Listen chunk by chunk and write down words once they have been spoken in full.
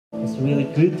It's really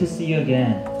good to see you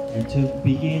again. And to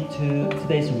begin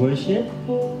today's worship,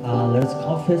 let's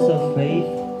confess our faith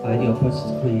by the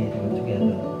Apostles' Creed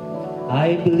together.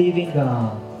 I believe in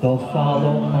God, the Father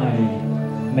Almighty,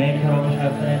 maker of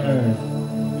heaven and earth,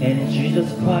 and in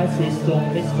Jesus Christ, His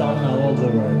only Son, our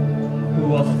Lord, who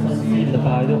was conceived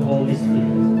by the Holy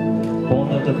Spirit,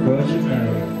 born of the Virgin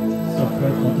Mary,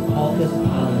 suffered under Pontius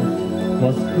Pilate,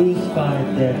 was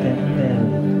crucified, dead, and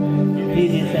buried. He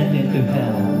descended into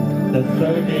hell. The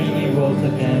third day He rose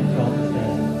again from the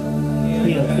dead.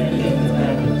 He ascended into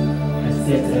heaven and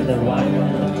sits at the right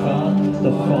hand of God,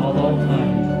 the Father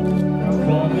Almighty.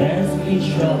 From thence He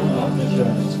shall come to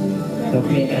judge the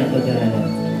quick and the dead.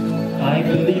 I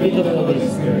believe in the Holy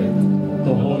Spirit,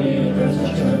 the Holy Universal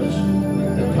Church,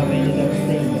 the communion of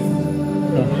saints,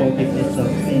 the forgiveness of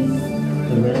sins,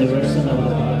 the resurrection of the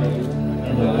body,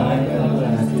 and the life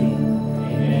everlasting.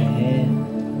 Amen.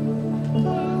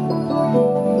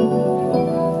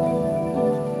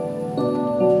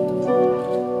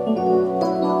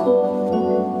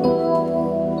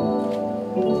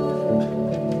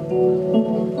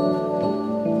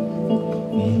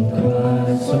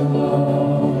 Cornerstone,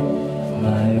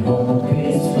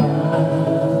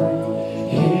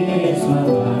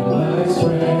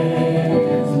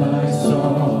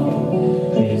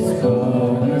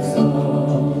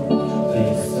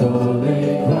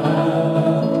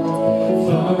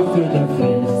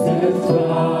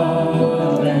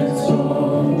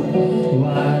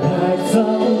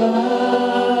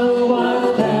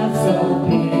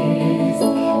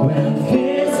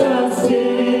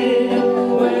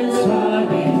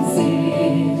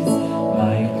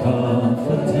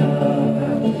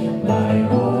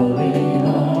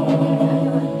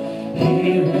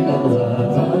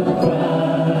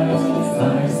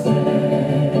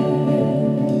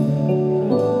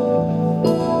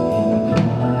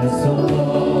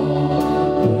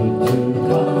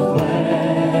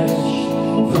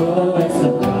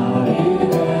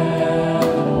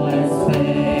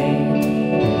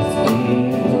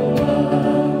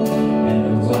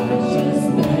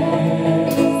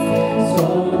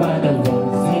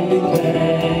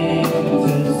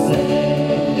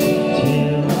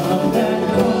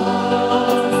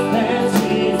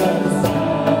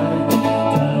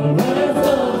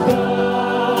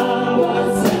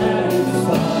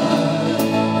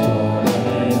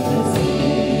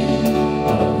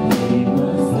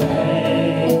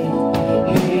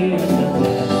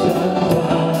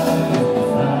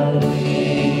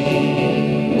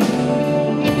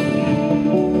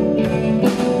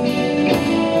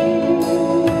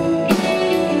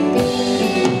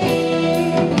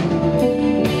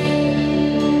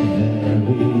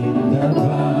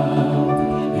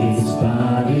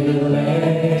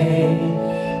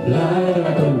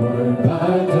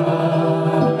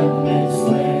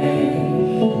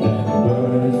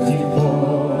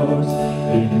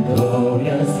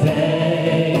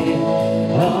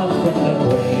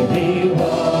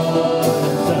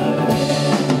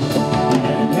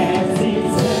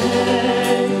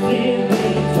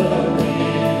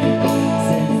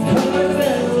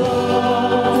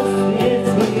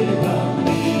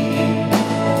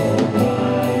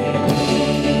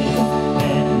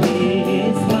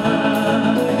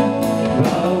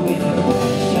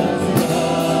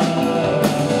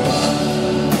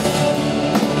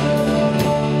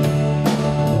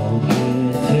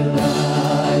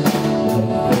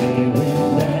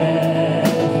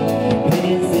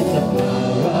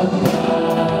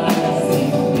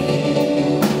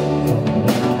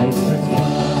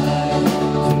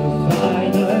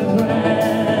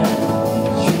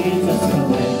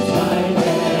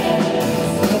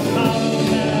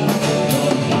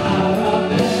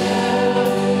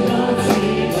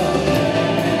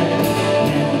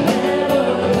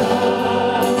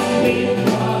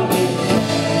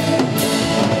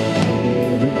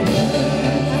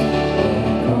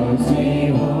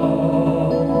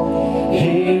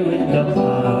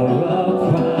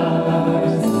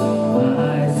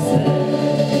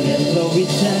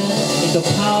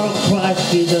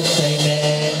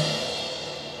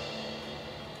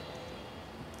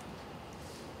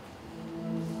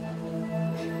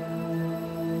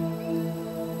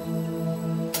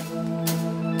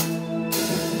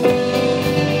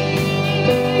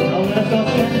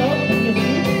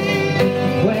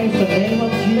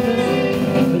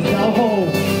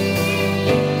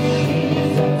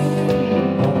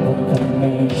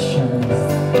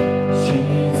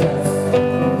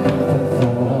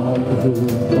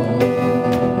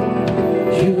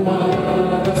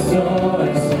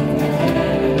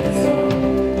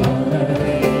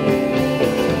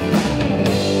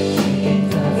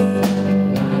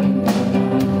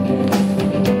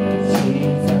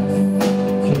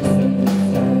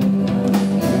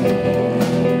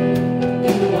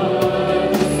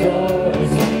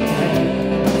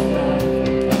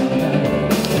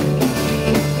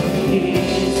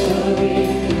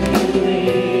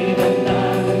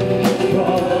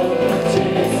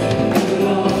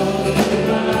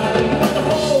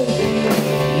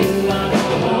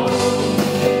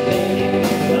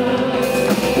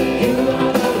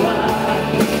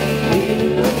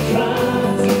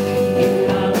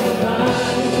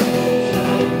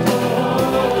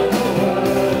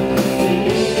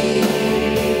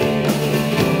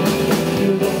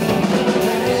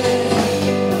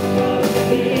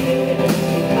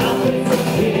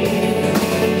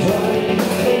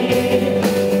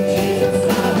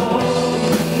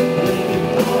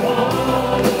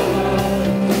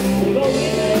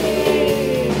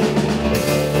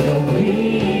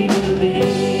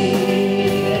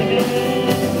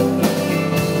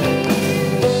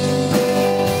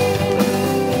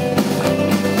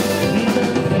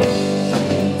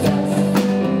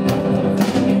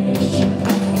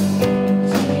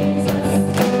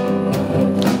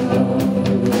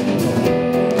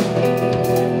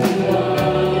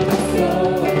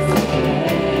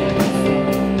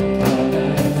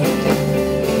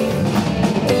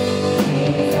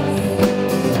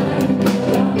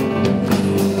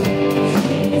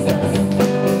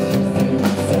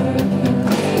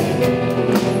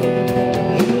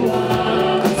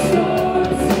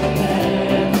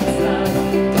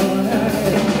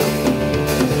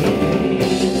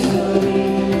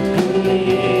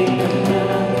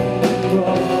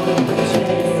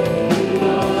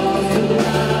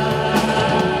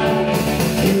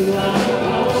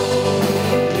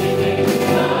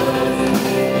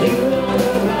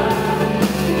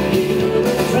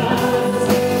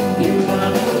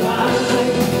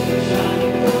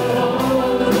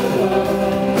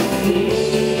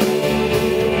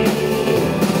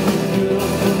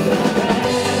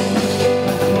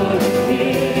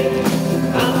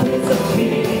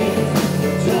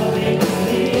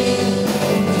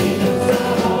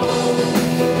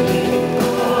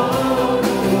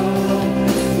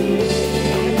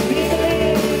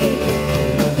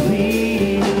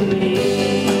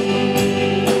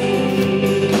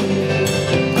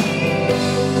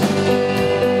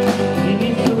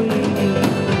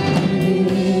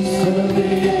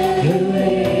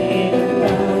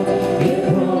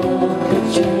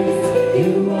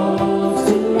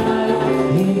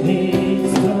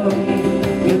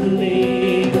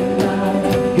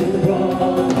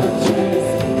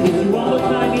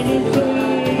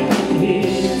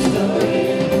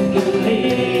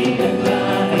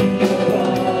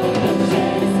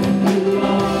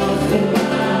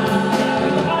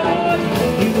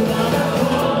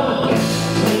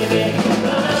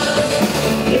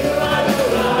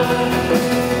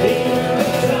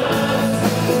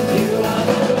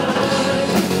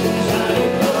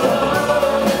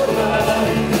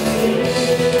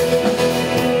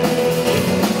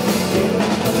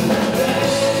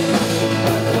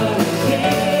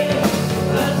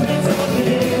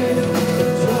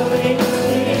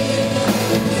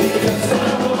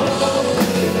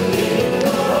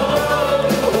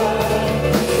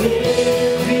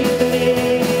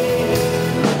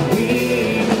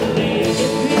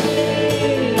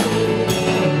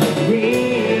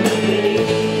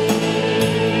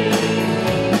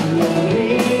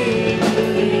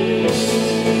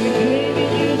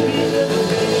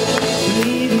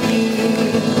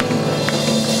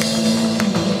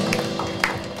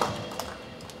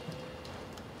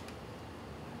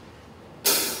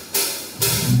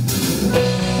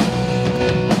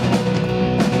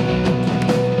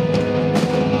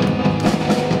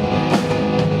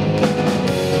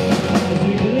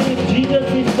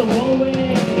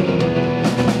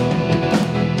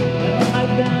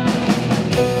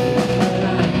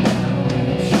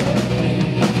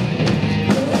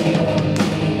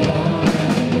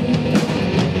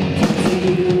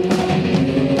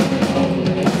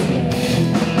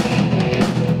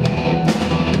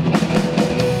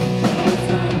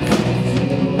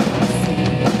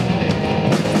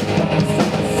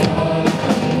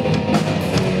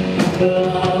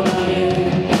 One way.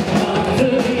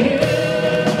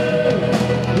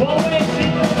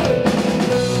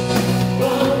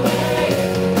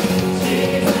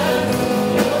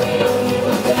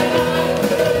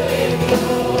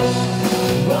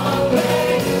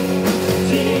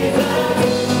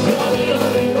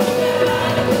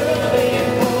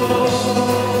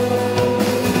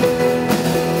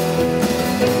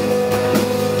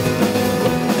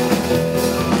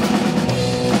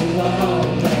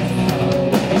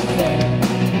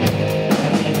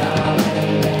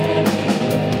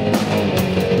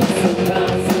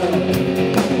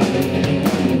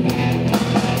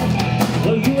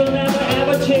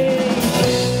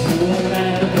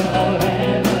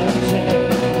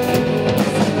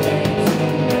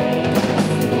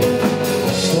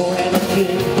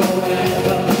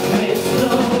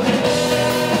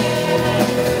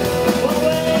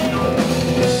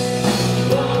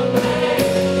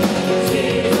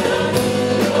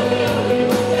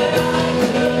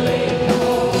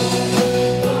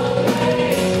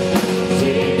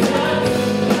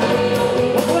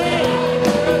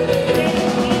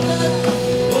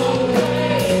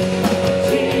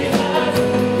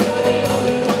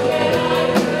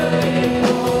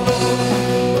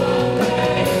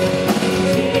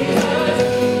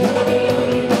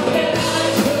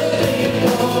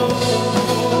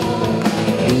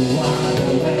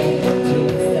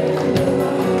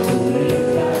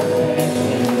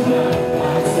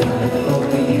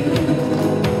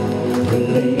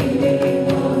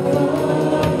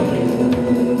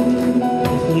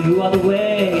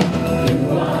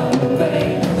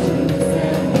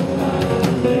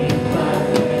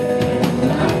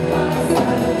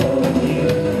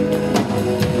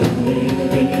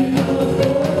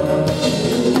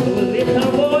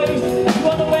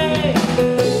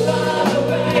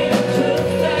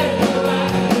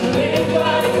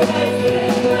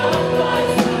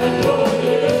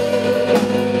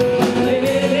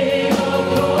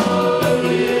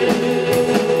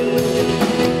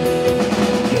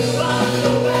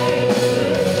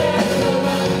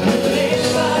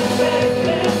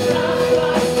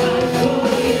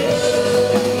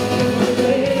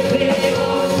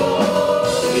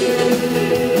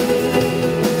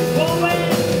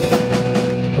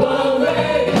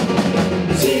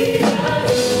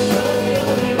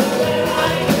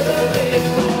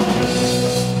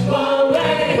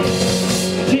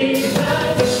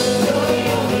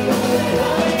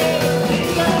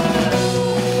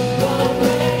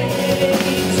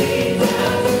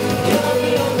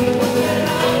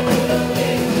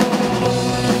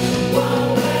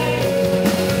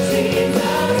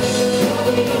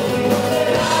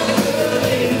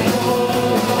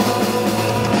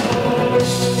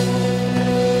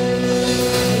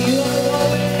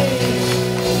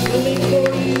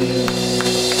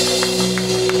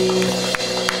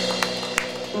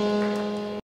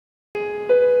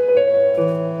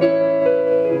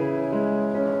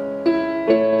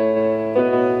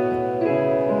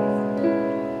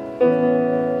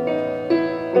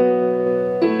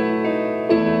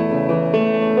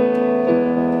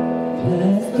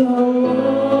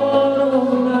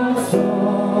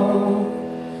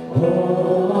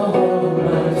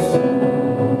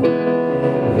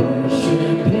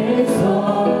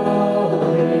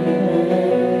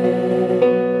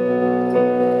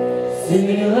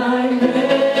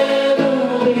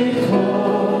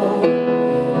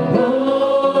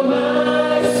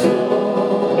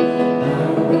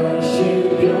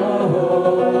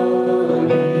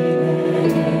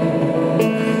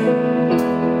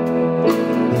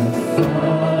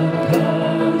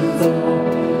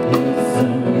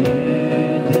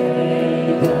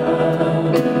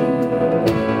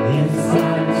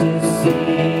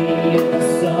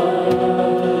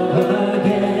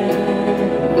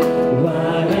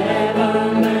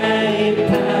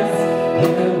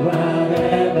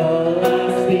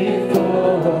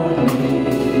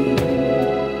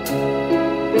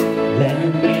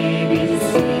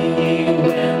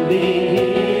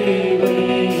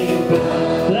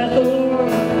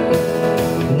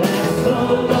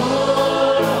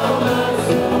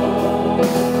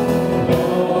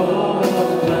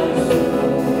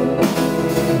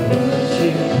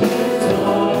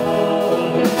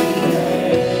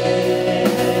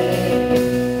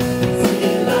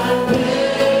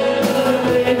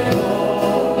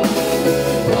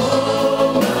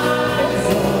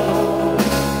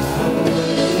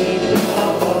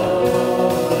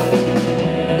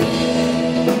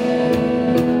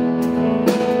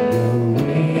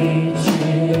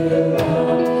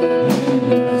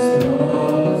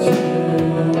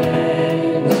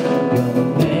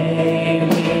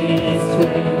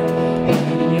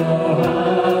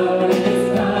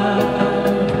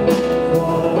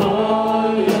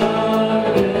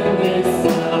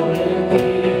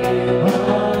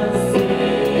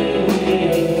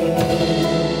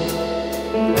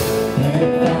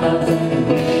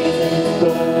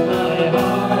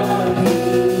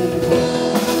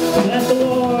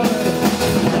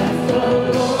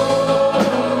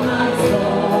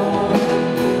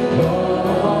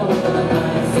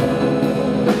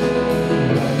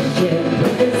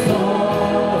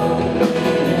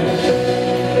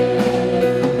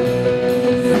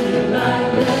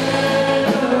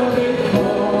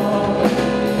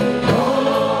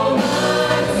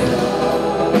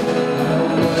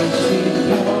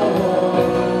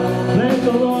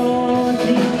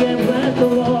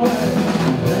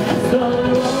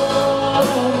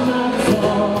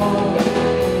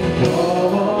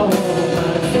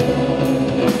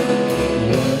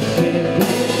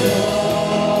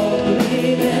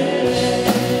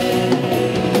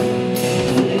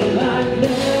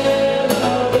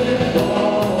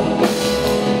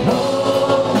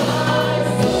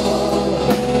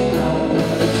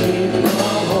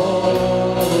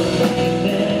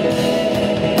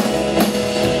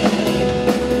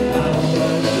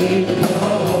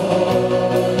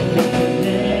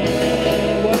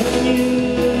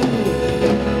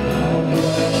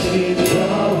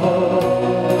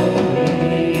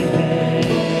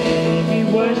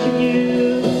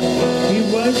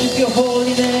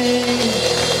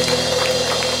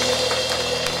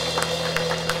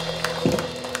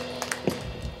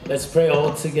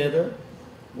 all together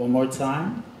one more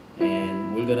time,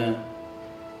 and we're gonna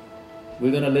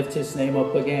lift His name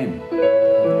up again.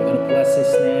 We're gonna bless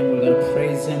His name. We're gonna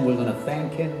praise Him. We're gonna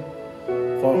thank Him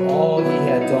for all He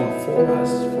had done for us,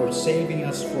 for saving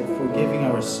us, for forgiving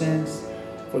our sins,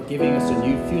 for giving us a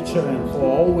new future, and for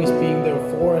always being there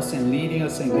for us and leading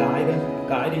us and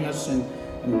guiding us and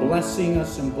blessing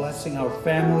us and blessing our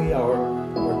family, our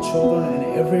children,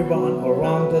 and everyone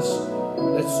around us.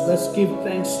 Let's give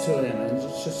thanks to Him and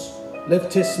just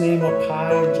lift His name up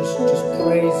high and just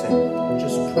praise Him.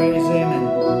 Just praise Him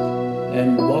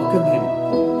and welcome Him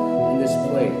in this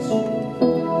place.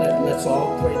 Let's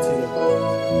all pray together.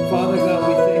 Father God,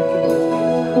 we thank You, Lord.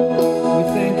 We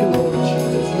thank You, Lord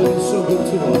Jesus. You've been so good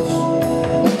to us.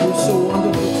 You're so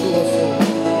wonderful to us, Lord.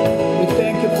 We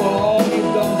thank You for all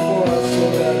You've done for us,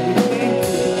 Lord God. We thank You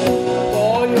for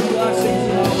all Your blessings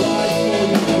in our lives, for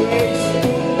Your grace, for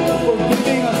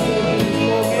giving us, Lord Jesus,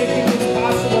 for making this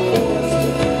possible for us to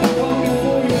come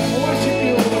before You and worship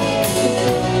You, Lord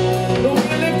Jesus. Lord, we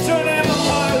lift Your name up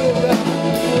high, Lord God.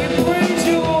 We praise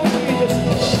You, Lord Jesus.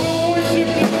 We'll worship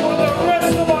You for the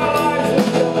rest of our lives, Lord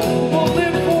God. We'll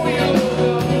live for You, Lord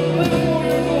God. We'll live for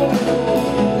Your glory, Lord.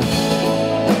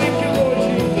 Thank You, Lord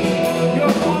Jesus.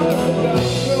 You're wonderful, God.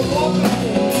 You're wonderful.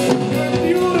 You're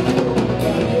beautiful,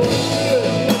 God. You're good.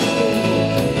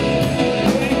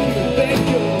 Thank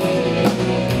You, Lord.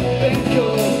 Thank You,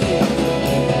 Lord.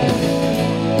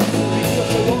 You're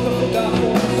such a wonderful God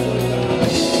for us, Lord God.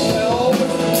 I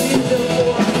always need Them for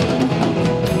us.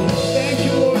 Thank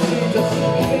You, Lord Jesus.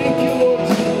 Thank You, Lord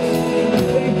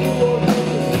Jesus. Thank You, Lord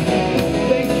Jesus.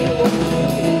 Thank You, Lord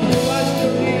Jesus. We bless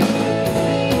Your name.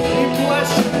 We bless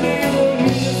Your name, Lord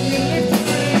Jesus. We lift Your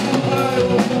name up high,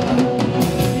 Lord God.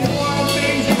 You are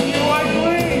amazing. You are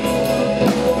great.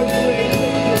 You are great.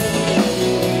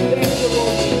 Thank You,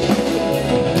 Lord Jesus.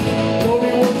 Lord, we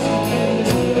worship You in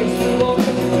this place. We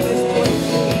welcome You in this place.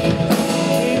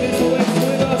 Be in this place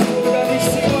with us, Lord God.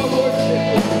 Receive our worship,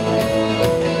 Lord.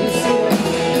 Receive our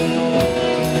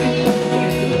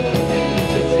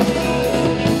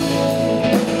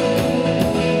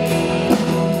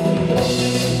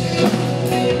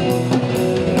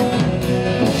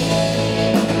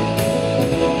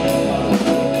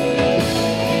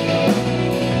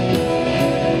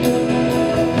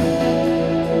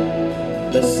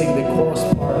Let's sing the chorus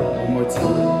part one more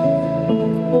time.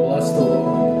 Bless the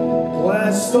Lord.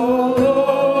 Bless the Lord,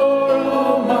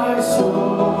 oh my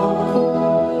soul.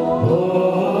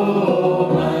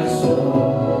 Oh my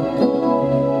soul.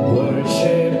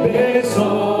 Worship His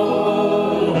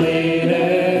holy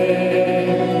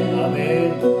name. Amen.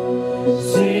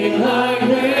 Sing like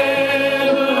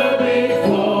never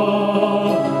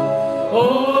before.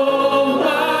 Oh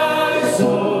my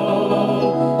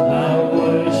soul, I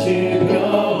worship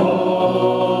Your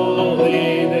holy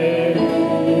name.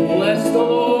 Bless the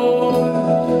Lord,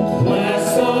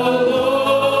 bless the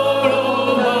Lord,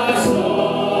 oh my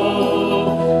soul,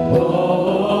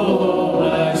 oh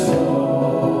my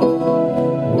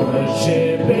soul,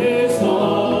 worship His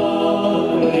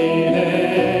holy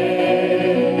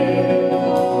name.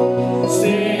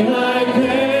 Sing like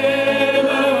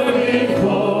never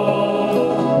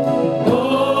before.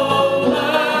 Oh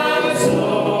my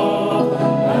soul,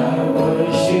 I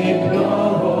worship Your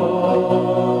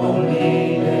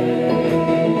holy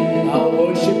name. I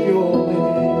worship Your holy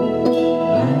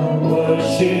name. I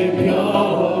worship Your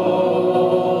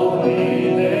holy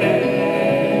name.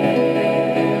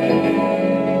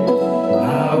 I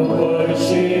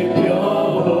worship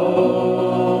Your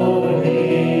holy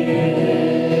name.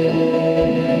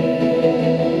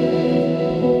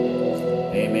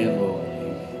 Amen, Lord.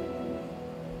 Amen.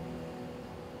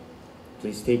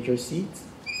 Please take your seats.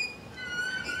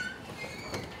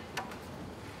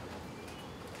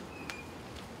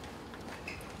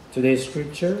 Today's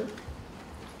scripture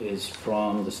is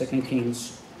from the 2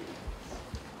 Kings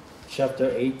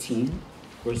chapter 18,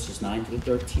 verses 9 through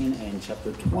 13, and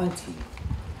chapter 20,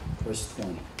 verse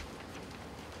 20.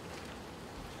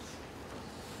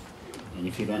 And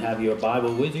if you don't have your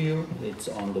Bible with you, it's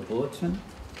on the bulletin.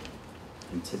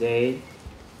 And today,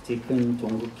 Deacon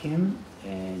Donggu Kim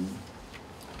and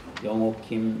Youngho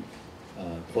Kim,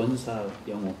 Bonsa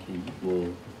Youngho Kim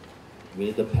will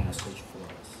read the passage for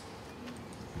us.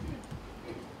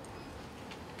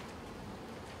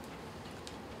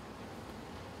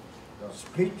 The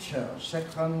scripture,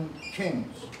 2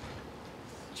 Kings,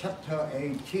 chapter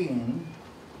 18,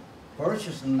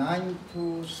 verses 9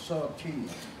 to 13.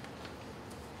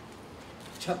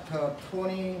 Chapter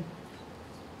 20,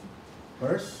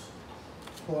 verse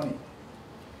 20.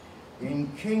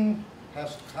 In King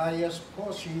Hezekiah's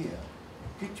 4th year,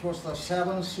 which was the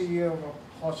 7th year of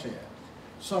Hosea,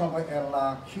 son of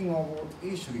Elah, king of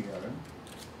Israel,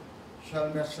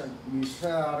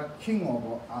 Shalmaneser, king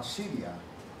of Assyria,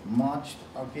 marched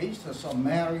against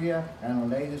Samaria and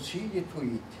laid siege to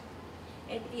it.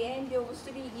 At the end of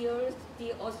 3 years,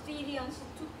 the Assyrians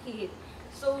took it.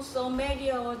 So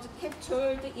Samaria was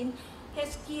captured in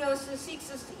Hezekiah's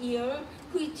 6th year,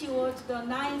 which was the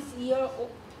 9th year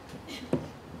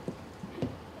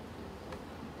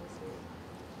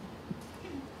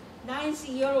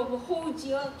of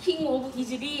Hosea, king of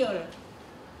Israel.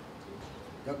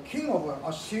 The king of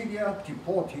Assyria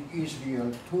deported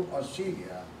Israel to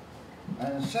Assyria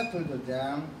and settled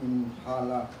them in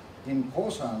Hala, in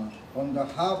Goshen, on the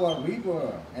Harbor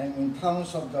River, and in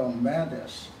towns of the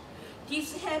Medes.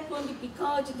 This happened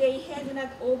because they had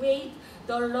not obeyed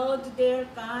the Lord their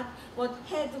God, but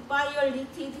had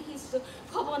violated his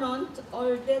covenant,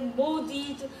 or that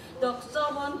Moses, the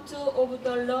servant of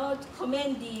the Lord,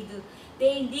 commanded.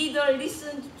 They neither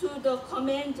listened to the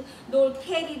command nor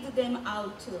carried them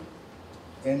out.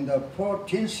 In the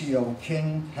 14th year of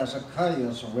King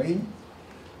Hezekiah's reign,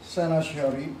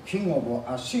 Sennacherib, king of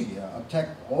Assyria,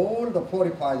 attacked all the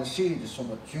fortified cities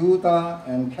of Judah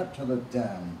and captured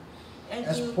them.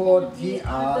 As for the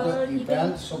other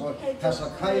events of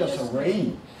Hezekiah's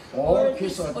reign, all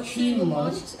his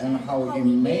achievements and how he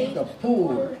made the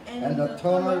pool and the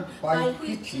tunnel by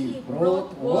which he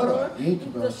brought water into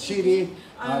the city,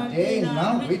 are they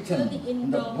now written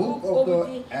in the book of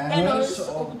the annals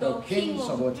of the kings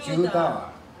of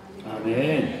Judah?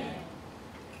 Amen.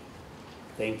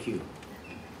 Thank you.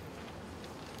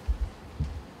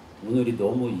 오늘이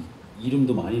너무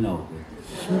이름도 많이 나오고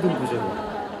힘든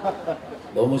구절로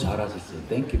너무 잘하셨어요.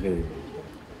 Thank you very much.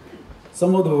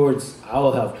 Some of the words I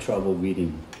will have trouble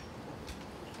reading.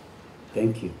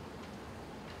 Thank you.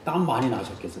 땀 많이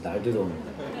나셨겠어. 날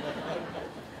들어오는데.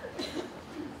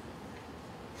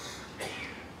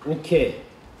 Okay.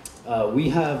 We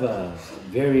have a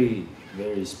very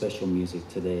special music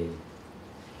today.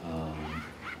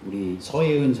 우리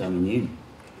서예은 자매님,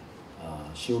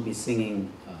 she will be singing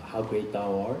How Great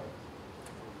Thou Art,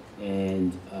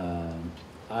 and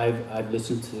I've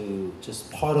listened to just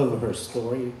part of her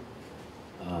story,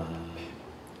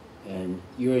 and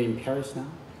you're in Paris now?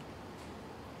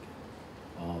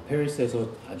 페리스에서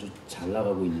아주 잘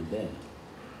나가고 있는데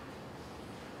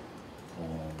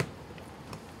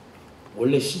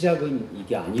원래 시작은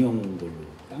이게 아니었는 걸로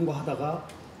딴 거 하다가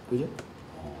그죠?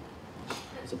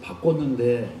 그래서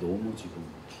바꿨는데 너무 지금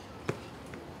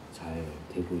잘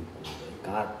되고 있고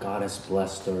God has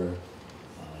blessed her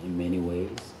in many ways.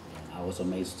 And I was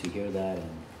amazed to hear that,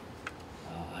 and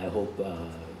I hope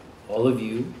all of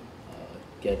you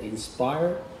get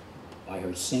inspired by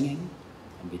her singing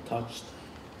and be touched.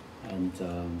 And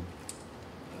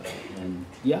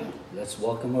yeah, let's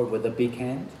welcome her with a big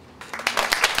hand.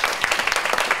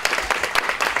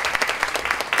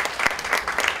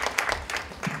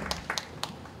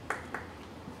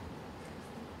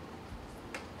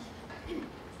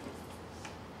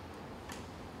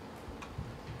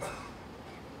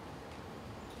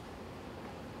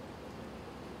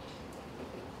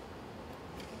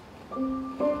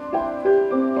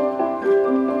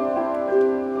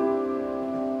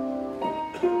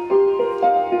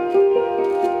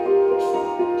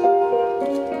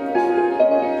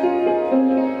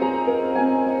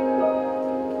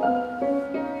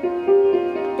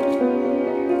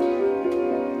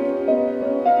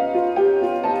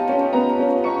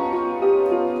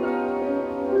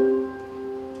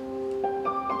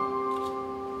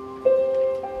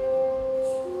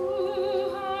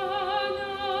 주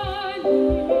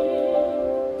하나님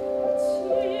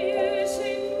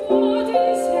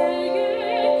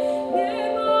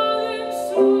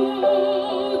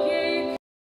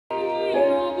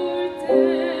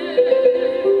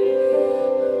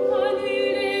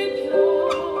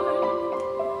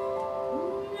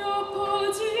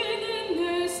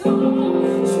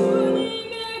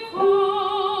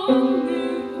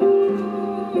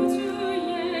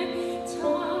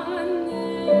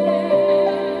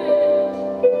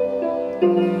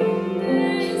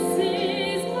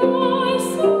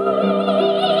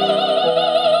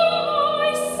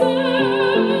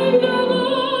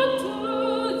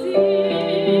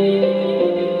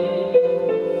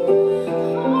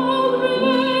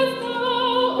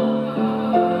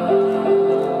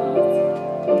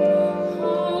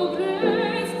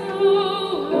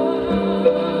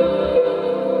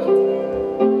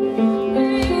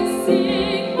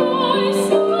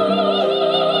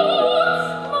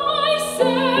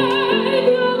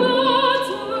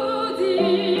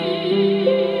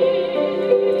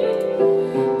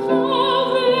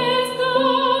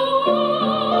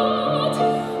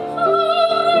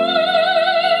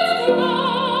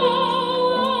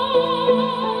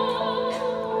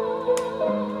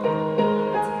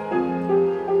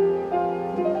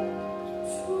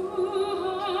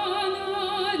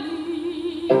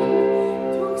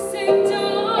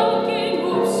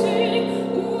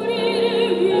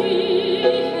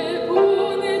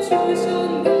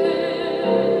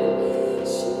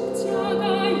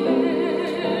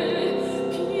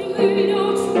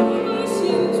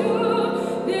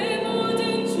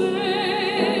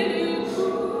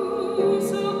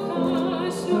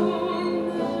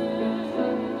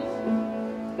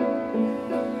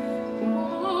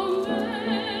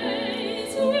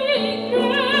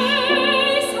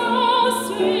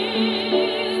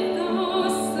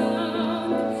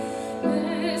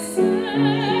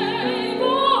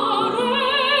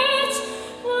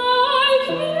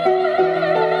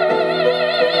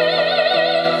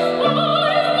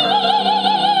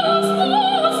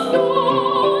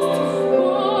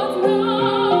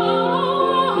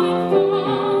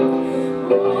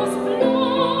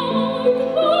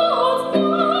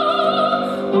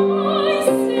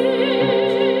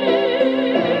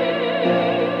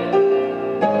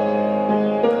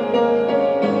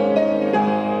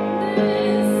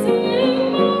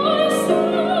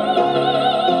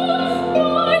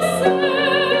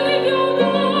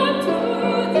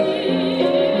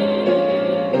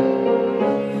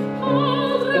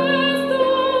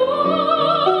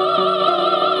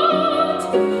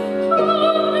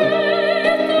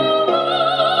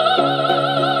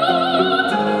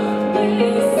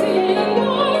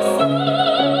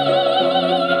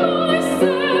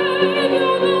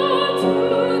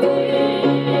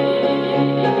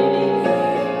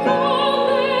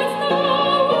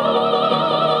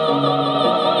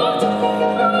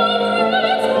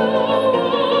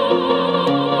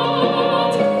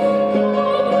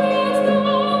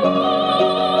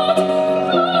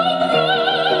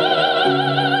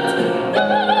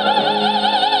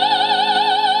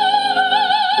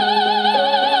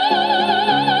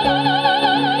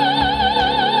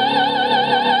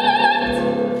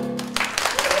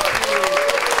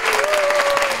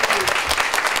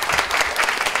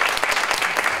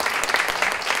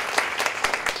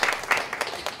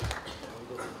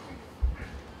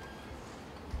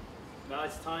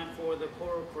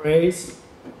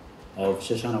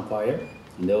Shoshana Choir,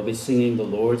 and they'll be singing the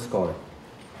Lord's Chord.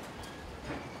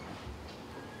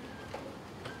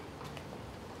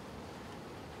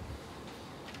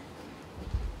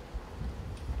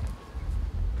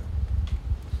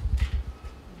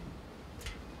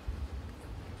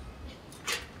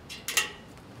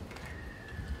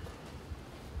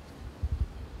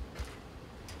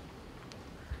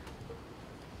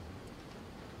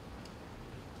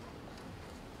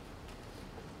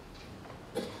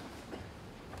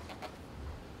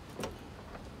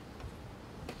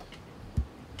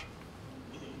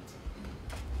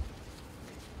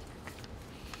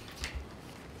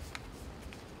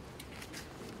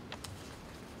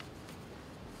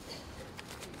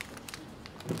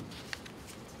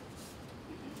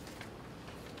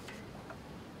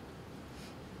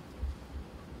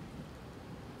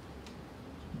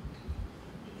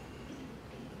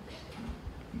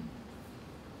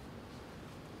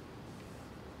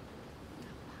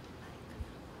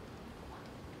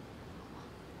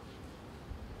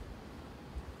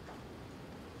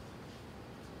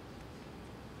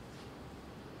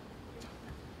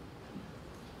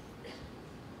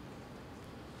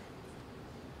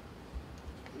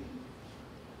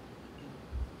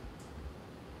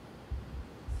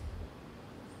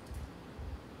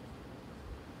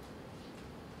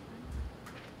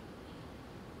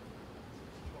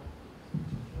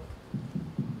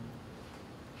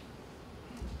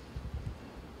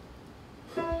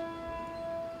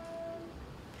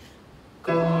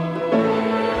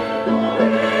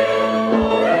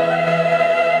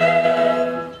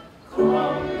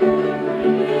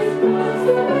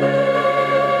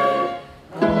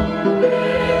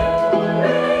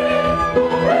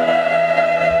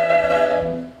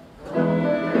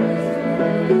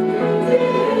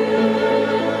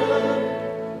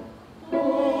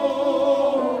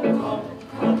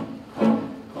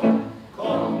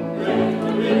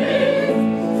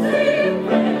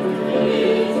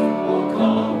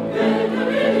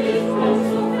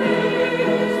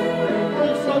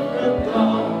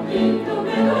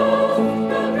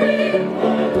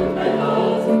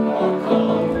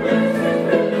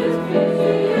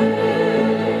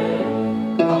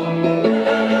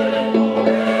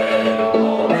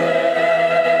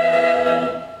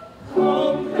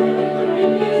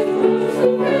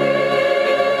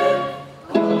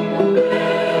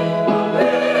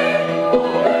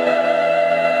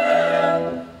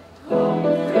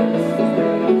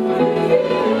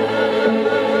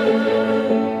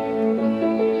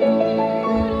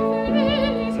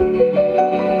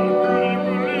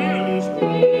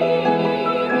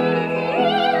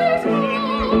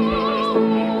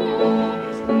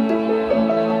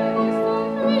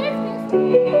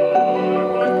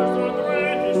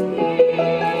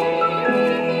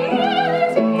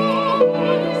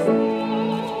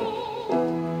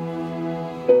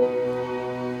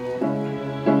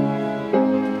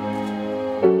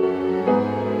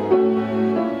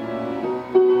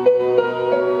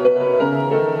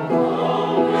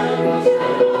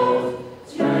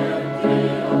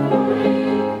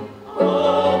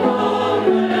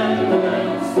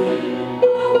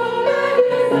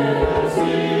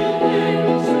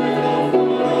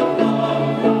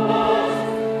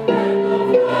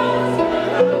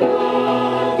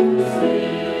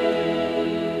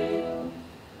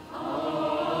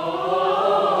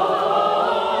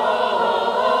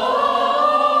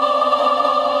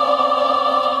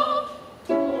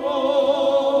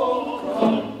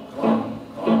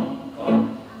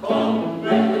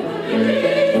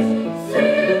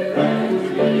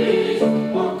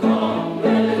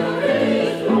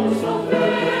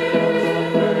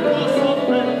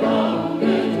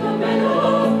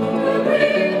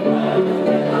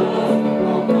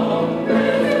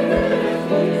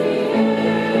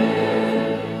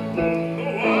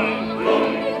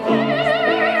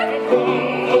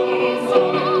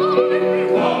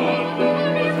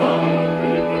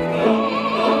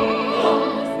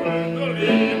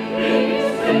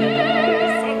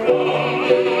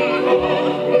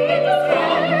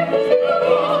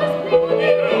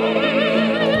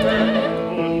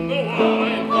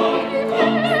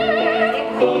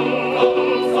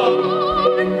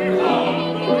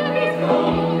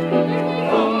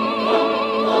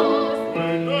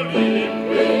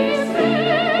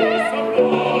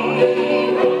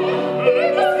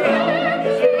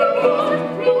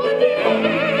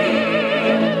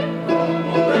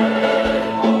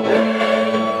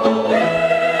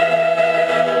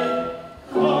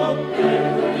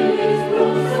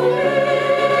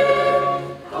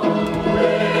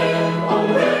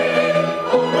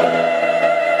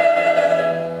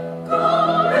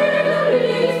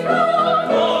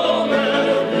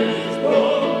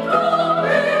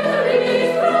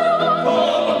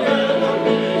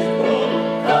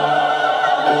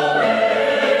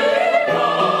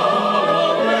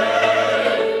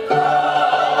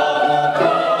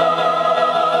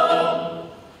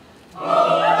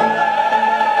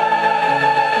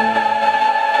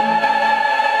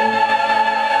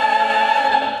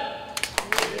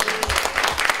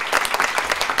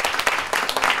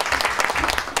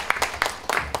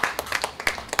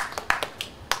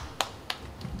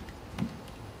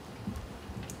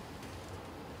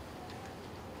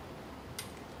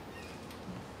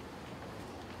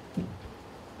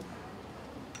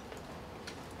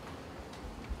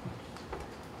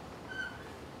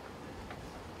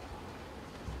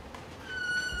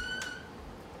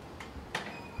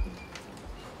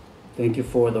 Thank you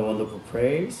for the wonderful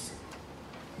praise.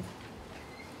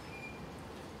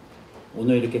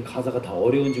 오늘 이렇게 가사가 다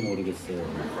어려운지 모르겠어요.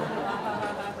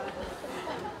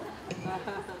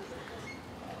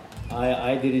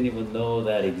 I didn't even know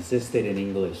that existed in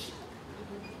English.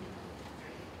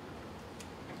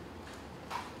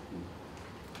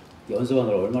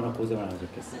 연습하느라 얼마나 고생을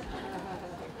하셨겠어요.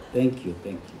 Thank you,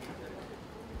 thank you.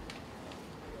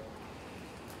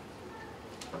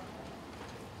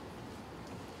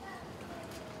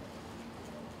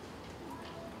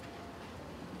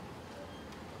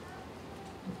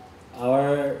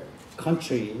 Our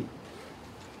country,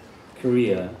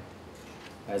 Korea,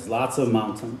 has lots of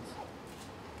mountains,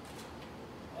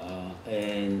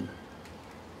 and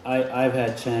I've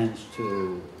had chance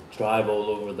to drive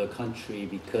all over the country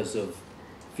because of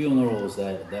funerals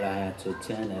that I had to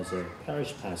attend as a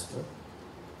parish pastor,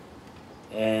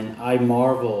 and I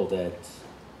marvel that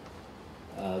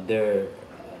their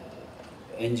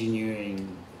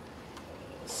engineering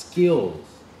skills,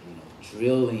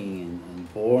 drilling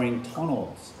and boring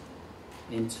tunnels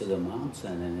into the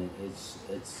mountain, and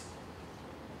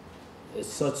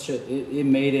it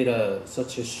made it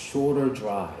such a shorter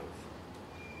drive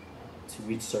to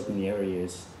reach certain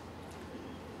areas,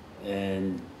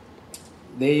 and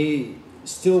they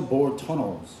still bore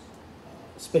tunnels,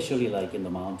 especially like in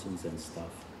the mountains and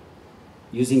stuff,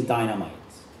 using dynamite.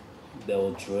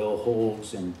 They'll drill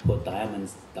holes and put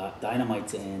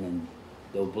dynamite in, and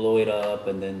they'll blow it up,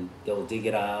 and then they'll dig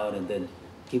it out, and then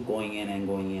keep going in and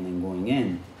going in and going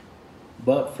in.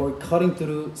 But for cutting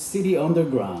through city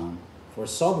underground, for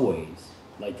subways,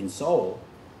 like in Seoul,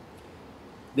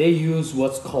 they use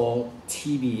what's called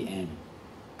TBM.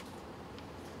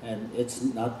 And it's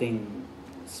nothing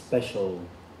special.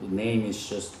 The name is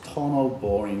just tunnel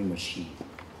boring machine.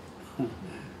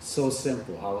 So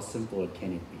simple. How simple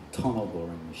can it be? Tunnel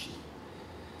boring machine.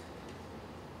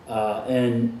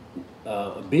 And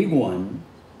a big one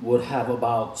would have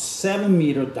about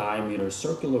 7-meter diameter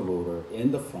circular rotor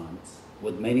in the front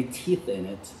with many teeth in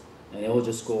it, and it will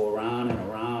just go around and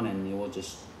around, and it will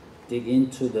just dig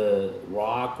into the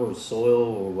rock or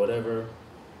soil or whatever,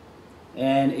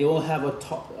 and it will have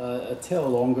a tail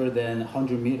longer than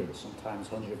 100 meters, sometimes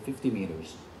 150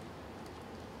 meters,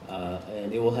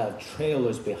 and it will have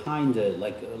trailers behind it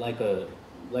like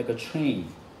a train.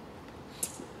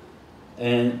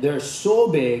 And they're so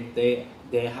big, they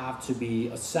have to be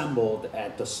assembled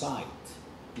at the site.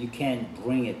 You can't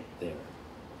bring it there.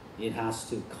 It has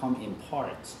to come in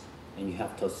parts, and you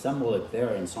have to assemble it there,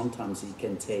 and sometimes it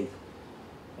can take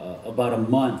about a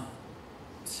month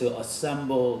to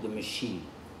assemble the machine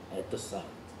at the site.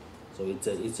 So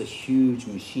it's a huge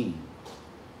machine.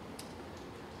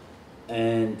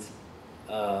 And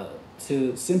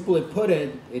to simply put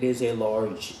it, it is a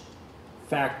large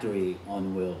factory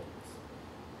on wheels.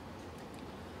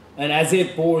 And as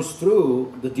it bores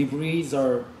through, the debris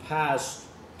are passed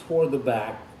toward the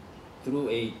back through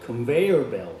a conveyor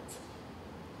belt.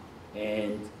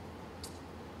 And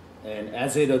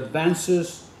as it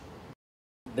advances,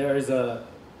 there is a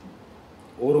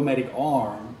automatic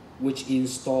arm which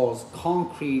installs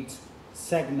concrete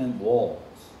segment walls.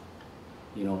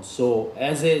 So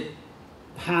as it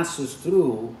passes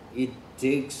through, it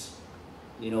digs,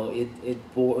 it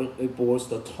bores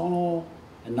the tunnel.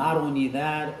 And not only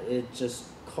that, it just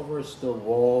covers the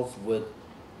walls with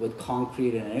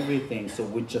concrete and everything. So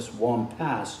with just one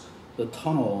pass, the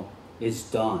tunnel is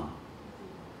done.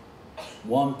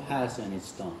 One pass and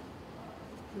it's done.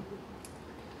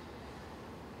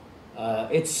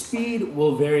 Its speed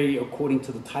will vary according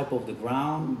to the type of the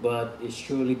ground, but it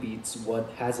surely beats what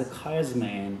Hezekiah's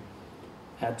man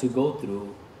had to go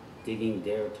through digging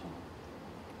their tunnel.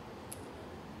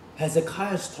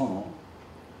 Hezekiah's tunnel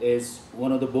is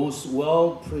one of the most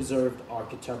well-preserved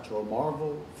architectural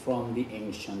marvel from the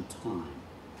ancient time.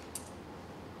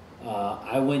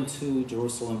 I went to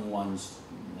Jerusalem once,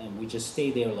 and we just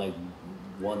stayed there like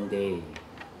one day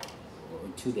or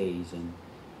 2 days,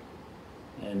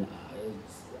 and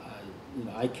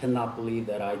I cannot believe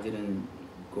that I didn't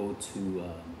go to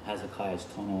Hezekiah's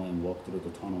tunnel and walk through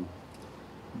the tunnel.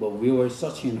 But we were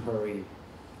such in a hurry.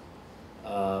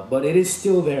 But it is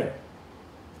still there.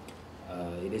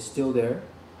 It is still there,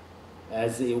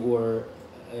 as it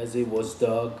was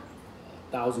dug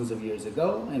thousands of years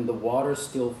ago, and the water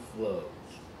still flows.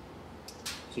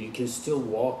 So you can still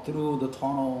walk through the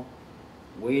tunnel,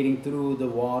 wading through the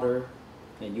water,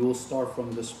 and you will start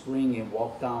from the spring and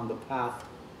walk down the path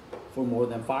for more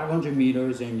than 500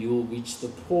 meters, and you will reach the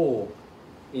pool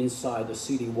inside the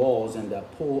city walls, and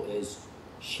that pool is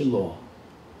Shiloh.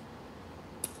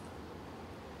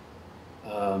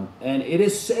 And it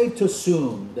is safe to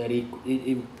assume that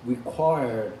it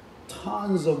required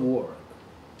tons of work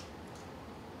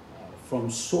from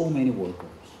so many workers.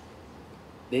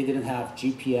 They didn't have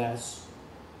GPS.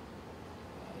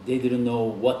 They didn't know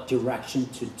what direction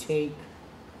to take.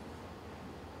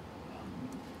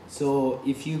 So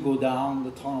if you go down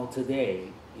the tunnel today,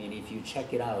 and if you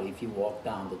check it out, if you walk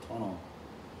down the tunnel,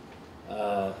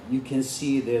 you can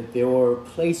see that there are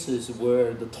places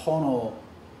where the tunnel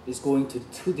is going to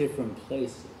two different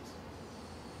places.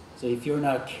 So if you're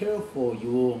not careful,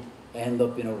 you will end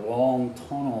up in a wrong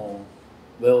tunnel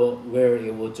where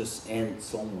it will just end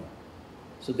somewhere.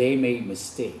 So they made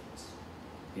mistakes,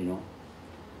 you know.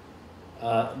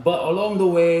 But along the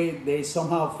way, they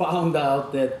somehow found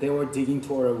out that they were digging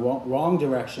toward a wrong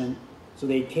direction. So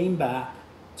they came back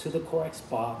to the correct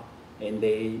spot and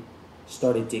they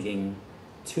started digging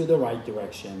to the right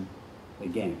direction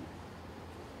again.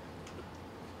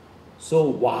 So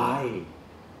why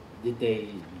did they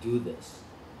do this?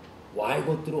 Why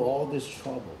go through all this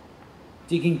trouble,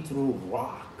 digging through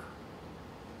rock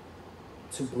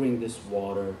to bring this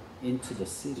water into the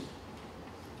city?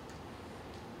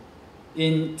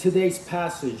 In today's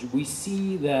passage, we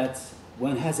see that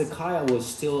when Hezekiah was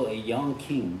still a young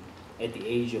king at the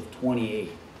age of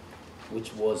 28,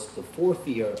 which was the 4th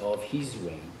year of his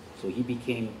reign, so he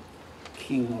became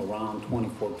king around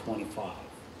 24, 25.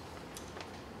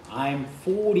 I'm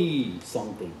 40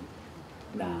 something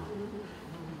now,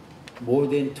 more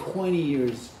than 20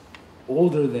 years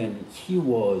older than he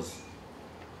was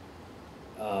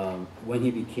when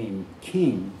he became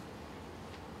king.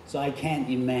 So I can't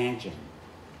imagine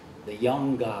the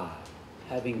young guy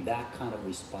having that kind of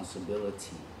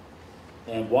responsibility.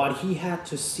 And what he had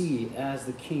to see as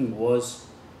the king was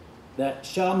that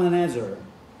Shalmaneser,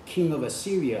 king of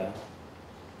Assyria,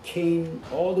 came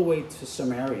all the way to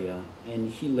Samaria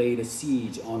and he laid a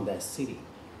siege on that city.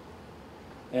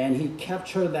 And he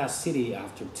captured that city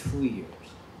after 2 years.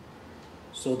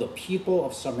 So the people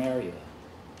of Samaria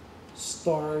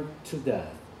starved to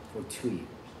death for 2 years.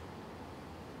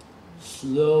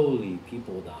 Slowly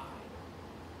people died.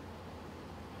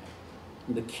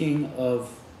 The king of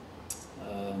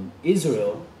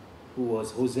Israel, who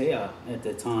was Hosea at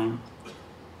the time,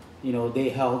 you know, they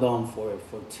held on for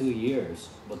 2 years,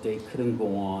 but they couldn't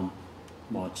go on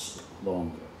much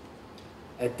longer.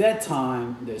 At that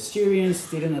time, the Assyrians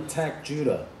didn't attack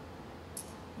Judah,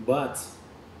 but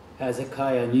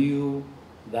Hezekiah knew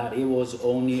that it was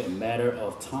only a matter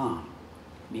of time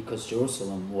because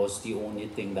Jerusalem was the only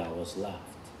thing that was left.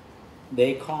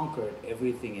 They conquered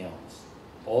everything else,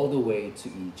 all the way to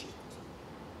Egypt.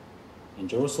 And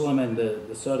Jerusalem and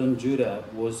the southern Judah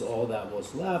was all that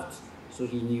was left, so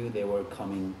he knew they were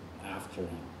coming after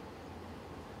him.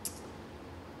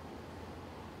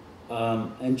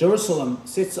 And Jerusalem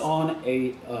sits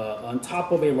on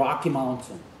top of a rocky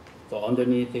mountain. So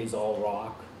underneath is all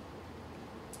rock.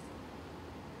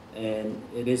 And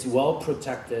it is well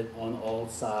protected on all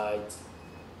sides.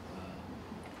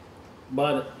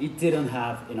 But it didn't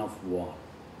have enough water.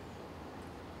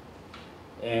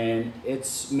 And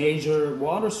its major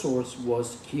water source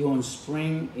was Gihon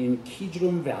Spring in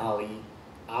Kidron Valley,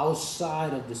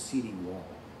 outside of the city wall.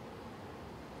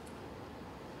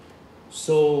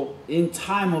 So in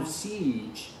time of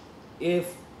siege,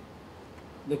 if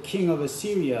the king of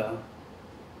Assyria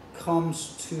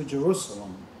comes to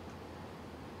Jerusalem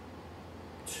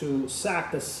to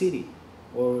sack the city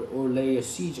or lay a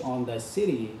siege on that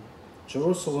city,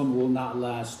 Jerusalem will not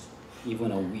last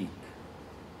even a week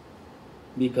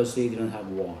because they didn't have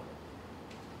water.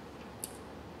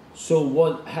 So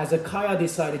what Hezekiah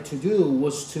decided to do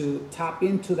was to tap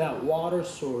into that water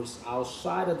source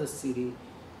outside of the city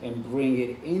and bring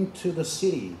it into the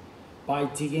city by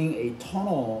digging a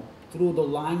tunnel through the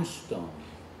limestone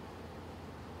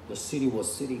the city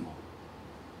was sitting on.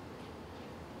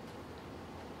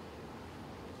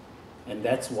 And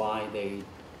that's why they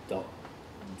dug,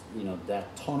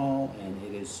 that tunnel, and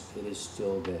it is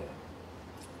still there.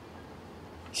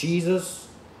 Jesus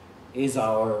is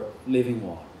our living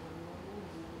water.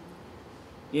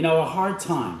 In our hard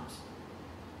times,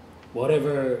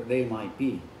 whatever they might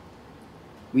be,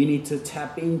 we need to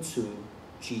tap into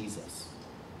Jesus.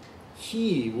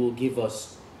 He will give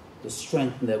us the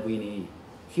strength that we need.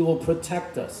 He will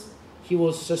protect us. He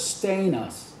will sustain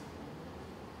us.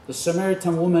 The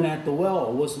Samaritan woman at the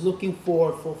well was looking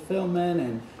for fulfillment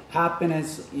and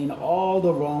happiness in all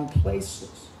the wrong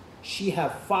places. She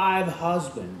had 5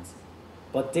 husbands,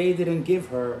 but they didn't give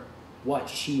her what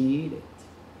she needed.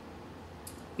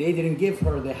 They didn't give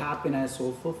her the happiness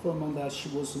or fulfillment that she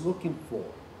was looking for.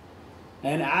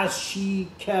 And as she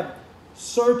kept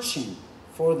searching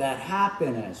for that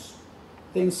happiness,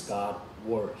 things got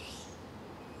worse.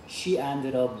 She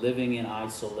ended up living in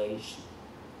isolation.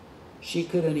 She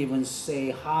couldn't even say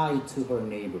hi to her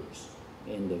neighbors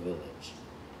in the village.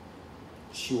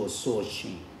 She was so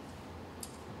ashamed.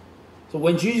 So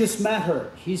when Jesus met her,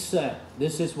 he said,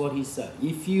 this is what he said: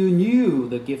 if you knew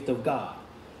the gift of God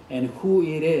and who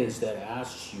it is that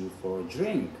asks you for a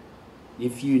drink,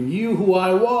 if you knew who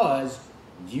I was,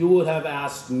 you would have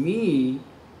asked me,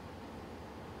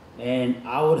 and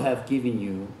I would have given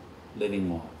you living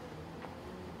water.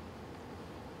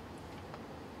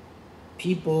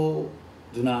 People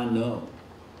do not know.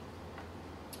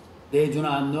 They do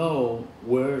not know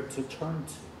where to turn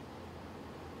to.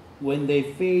 When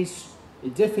they face a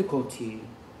difficulty,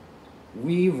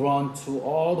 we run to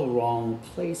all the wrong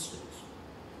places.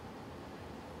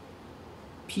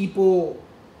 People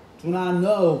do not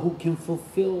know who can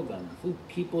fulfill them.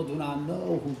 People do not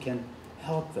know who can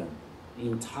help them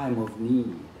in time of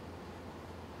need.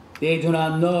 They do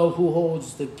not know who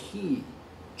holds the key,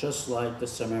 just like the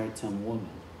Samaritan woman.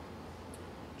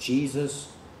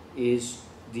 Jesus is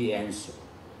the answer.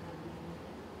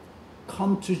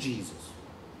 Come to Jesus.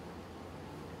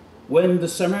 When the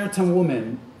Samaritan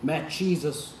woman met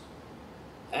Jesus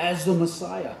as the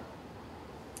Messiah,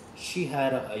 she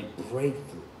had a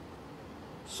breakthrough.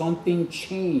 Something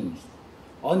changed.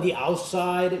 On the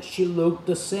outside, she looked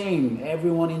the same.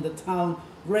 Everyone in the town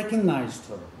recognized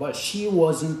her, but she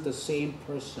wasn't the same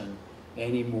person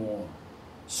anymore.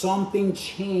 Something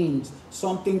changed.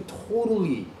 Something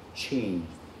totally changed.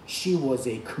 She was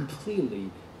a completely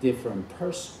different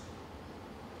person.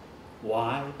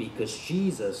 Why? Because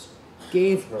Jesus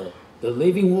gave her the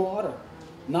living water.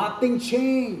 Nothing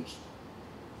changed.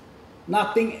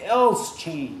 Nothing else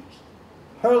changed.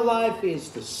 Her life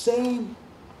is the same.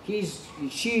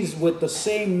 She's with the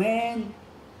same man,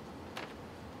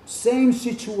 same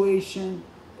situation,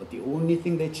 but the only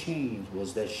thing that changed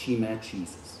was that she met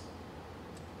Jesus.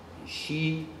 And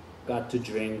she got to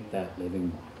drink that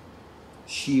living water.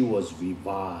 She was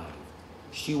revived.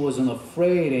 She wasn't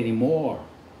afraid anymore.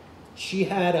 She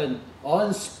had an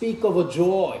unspeakable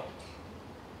joy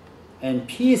and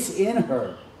peace in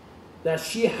her that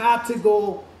she had to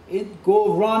go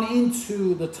run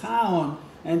into the town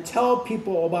and tell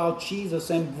people about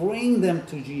Jesus and bring them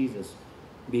to Jesus,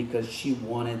 because she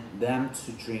wanted them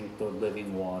to drink the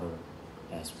living water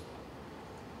as well.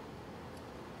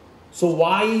 So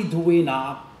why do we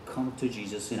not come to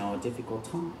Jesus in our difficult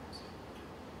times?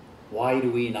 Why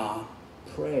do we not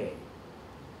pray?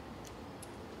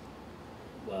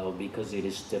 Well, because it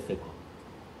is difficult.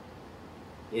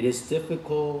 It is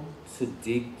difficult to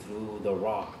dig through the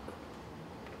rock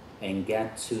and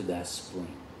get to that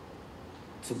spring,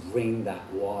 to bring that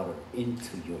water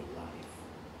into your life.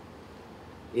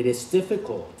 It is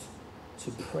difficult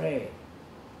to pray.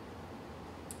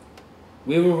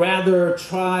 We would rather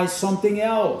try something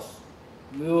else.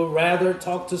 We would rather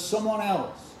talk to someone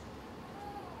else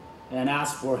and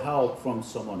ask for help from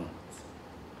someone else.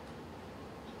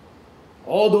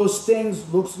 All those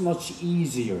things look much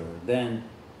easier than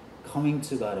coming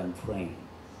to God and praying.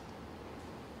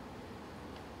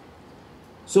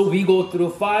 So we go through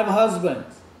 5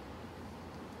 husbands.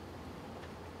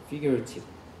 Figurative.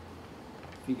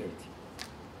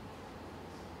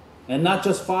 And not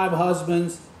just 5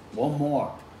 husbands, one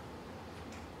more.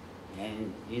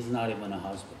 And he's not even a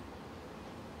husband.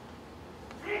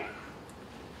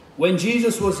 When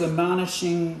Jesus was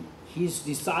admonishing his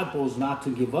disciples not to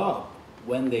give up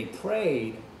when they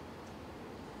prayed,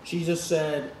 Jesus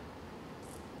said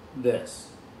this: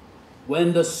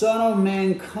 when the Son of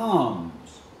Man comes,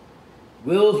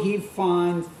 will he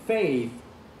find faith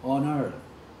on earth?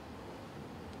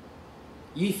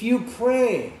 If you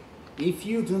pray, if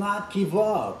you do not give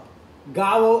up,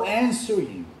 God will answer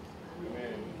you.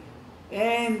 Amen.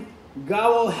 And God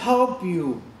will help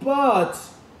you. But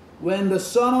when the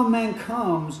Son of Man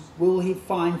comes, will he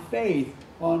find faith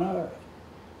on earth?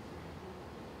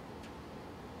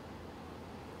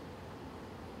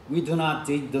 We do not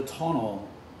dig the tunnel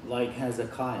like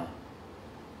Hezekiah.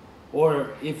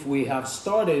 Or if we have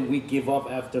started, we give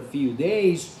up after a few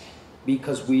days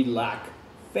because we lack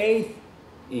faith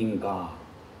in God.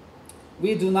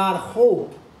 We do not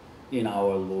hope in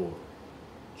our Lord.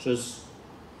 Just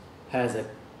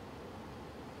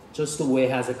the way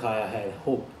Hezekiah had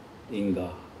hope in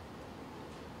God.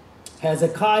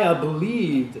 Hezekiah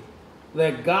believed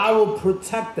that God will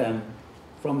protect them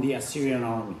from the Assyrian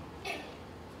army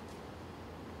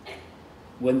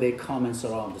when they come and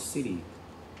surround the city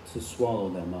to swallow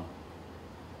them up.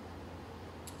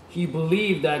 He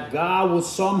believed that God would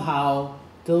somehow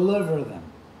deliver them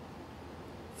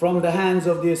from the hands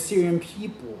of the Assyrian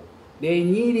people. They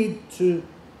needed to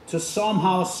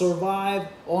somehow survive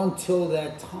until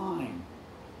that time.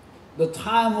 The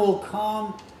time will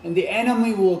come and the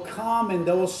enemy will come and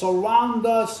they will surround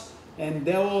us and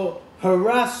they will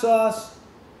harass us.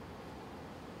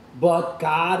 But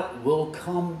God will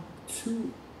come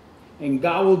too. And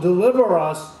God will deliver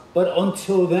us. But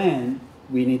until then,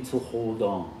 we need to hold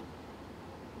on.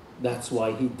 That's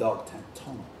why he dug that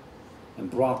tunnel and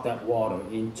brought that water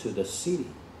into the city.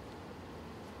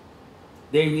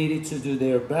 They needed to do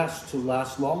their best to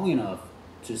last long enough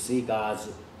to see God's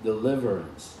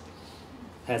deliverance.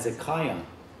 Hezekiah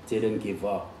didn't give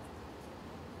up.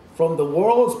 From the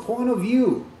world's point of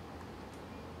view,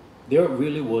 there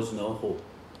really was no hope.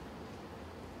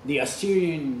 The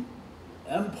Assyrian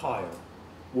Empire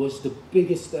was the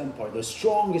biggest empire, the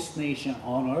strongest nation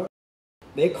on earth.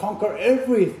 They conquered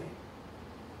everything.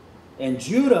 And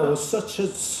Judah was such a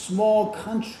small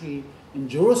country, and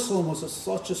Jerusalem was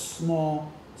such a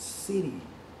small city,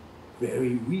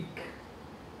 very weak.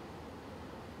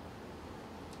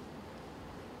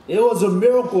 It was a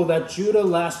miracle that Judah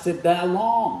lasted that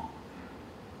long.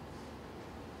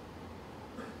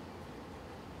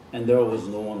 And there was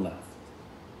no one left.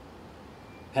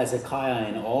 Hezekiah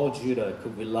and all Judah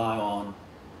could rely on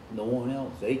no one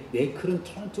else. They couldn't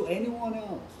turn to anyone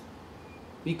else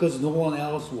because no one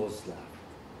else was left.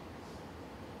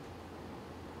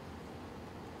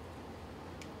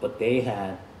 But they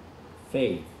had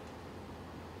faith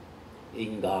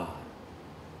in God.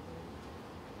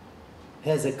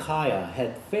 Hezekiah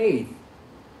had faith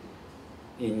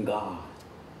in God.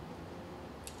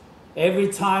 Every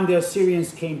time the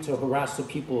Assyrians came to harass the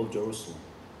people of Jerusalem,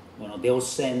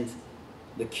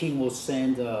 the king will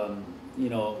send,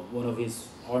 one of his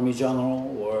army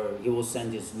general, or he will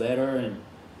send his letter and,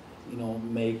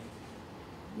 make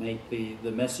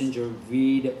the messenger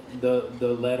read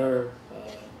the letter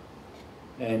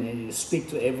and speak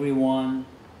to everyone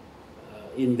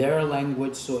in their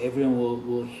language so everyone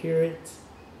will hear it.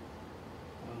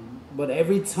 But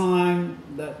every time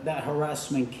that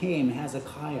harassment came,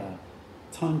 Hezekiah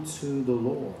turned to the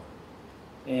Lord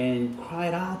and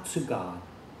cried out to God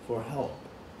for help.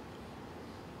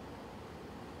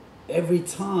 Every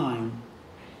time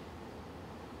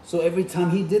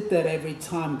he did that, every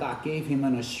time God gave him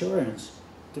an assurance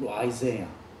through Isaiah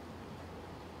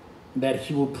that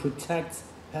he will protect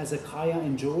Hezekiah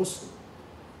and Jerusalem,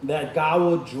 that God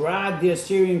will drag the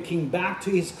Assyrian king back to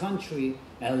his country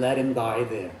and let him die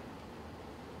there.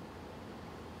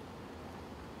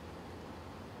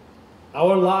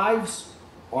 Our lives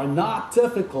are not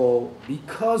difficult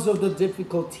because of the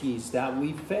difficulties that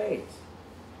we face.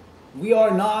 We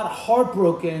are not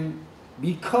heartbroken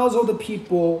because of the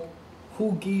people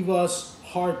who give us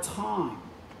hard time.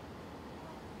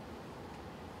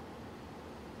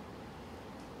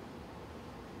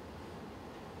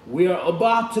 We are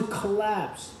about to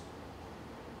collapse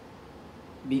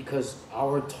because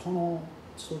our tunnel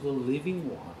to the living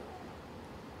water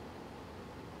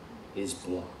is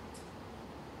blocked.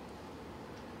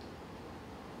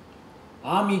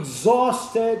 I'm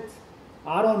exhausted.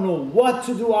 I don't know what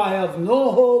to do. I have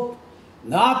no hope.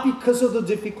 Not because of the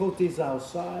difficulties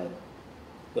outside,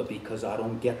 but because I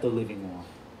don't get the living water.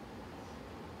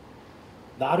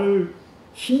 나를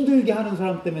힘들게 하는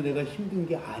사람 때문에 내가 힘든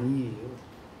게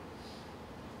아니에요.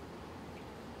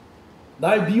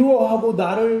 날 미워하고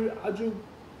나를 아주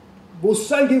못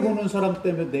살게 구는 사람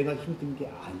때문에 내가 힘든 게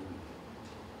아니에요.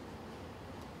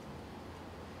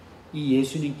 이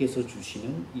예수님께서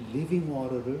주시는 이 리빙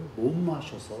워터를 못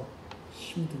마셔서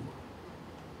힘든 거예요.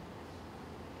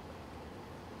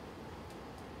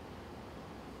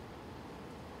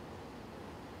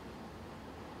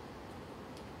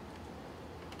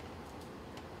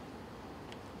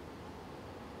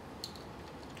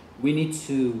 We need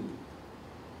to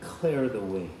clear the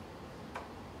way.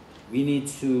 We need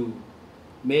to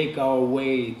make our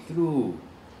way through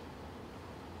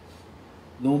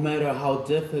no matter how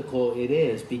difficult it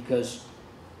is, because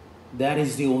that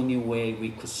is the only way we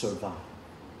could survive.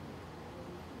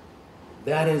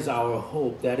 That is our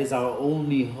hope. That is our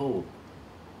only hope.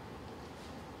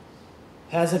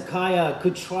 Hezekiah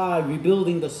could try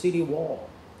rebuilding the city wall.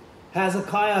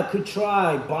 Hezekiah could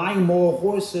try buying more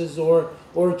horses or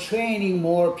training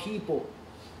more people.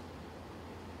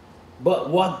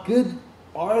 But what good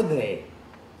are they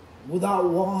without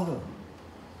water?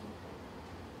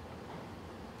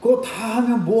 그거 다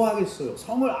하면 뭐 하겠어요?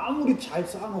 성을 아무리 잘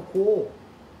쌓아놓고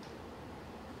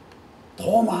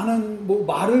더 많은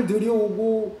말을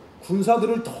들여오고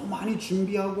군사들을 더 많이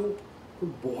준비하고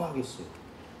그걸 뭐 하겠어요?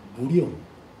 무령.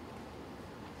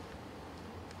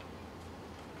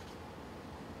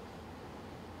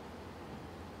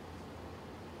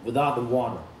 without the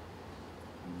water,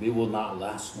 we will not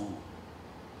last long.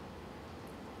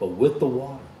 But with the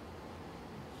water,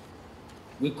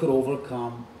 we could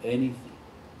overcome anything.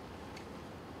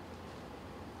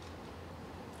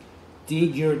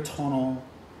 Dig your tunnel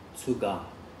to God.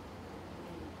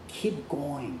 Keep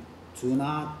going. Do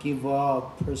not give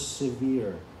up.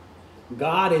 Persevere.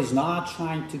 God is not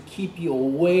trying to keep you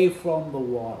away from the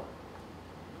water.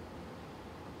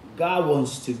 God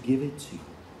wants to give it to you.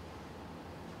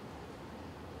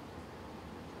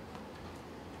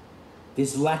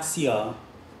 Dyslexia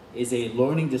is a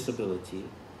learning disability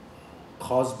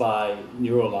caused by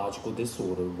neurological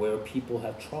disorder where people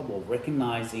have trouble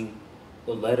recognizing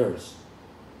the letters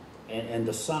and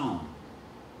the sound.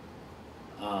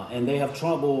 And they have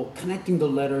trouble connecting the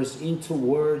letters into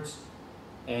words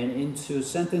and into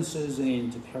sentences and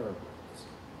into paragraphs.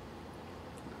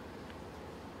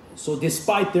 So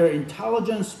despite their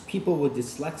intelligence, people with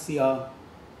dyslexia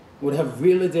would have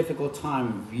really difficult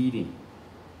time reading.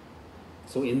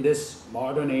 So in this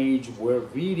modern age where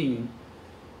reading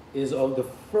is of the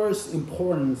first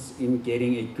importance in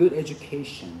getting a good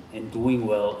education and doing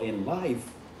well in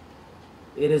life,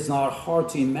 it is not hard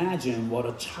to imagine what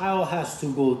a child has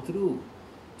to go through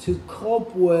to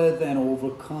cope with and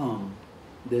overcome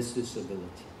this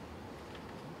disability.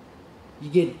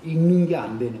 이게 읽는 게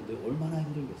안 되는데 얼마나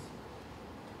힘들겠어요.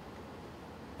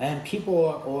 And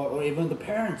people or even the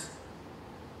parents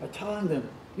are telling them,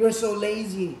 you're so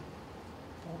lazy.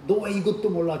 너 왜 이것도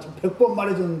몰라? 지금 100번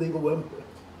말해줬는데 이거 왜 몰라?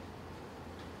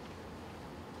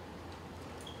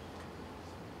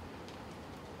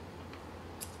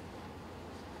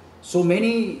 So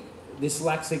many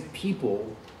dyslexic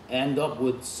people end up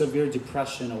with severe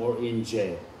depression or in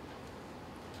jail.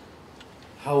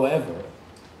 However,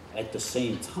 at the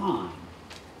same time,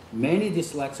 many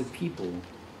dyslexic people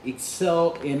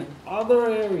excel in other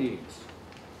areas.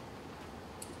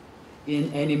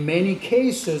 And in many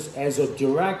cases, as a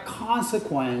direct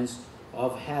consequence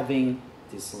of having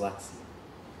dyslexia.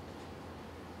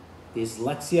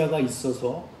 dyslexia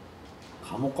있어서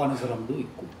감옥 가는 사람도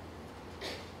있고,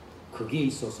 그게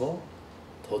있어서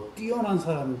더 뛰어난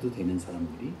사람도 되는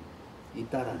사람들이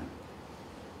있다라는 거예요.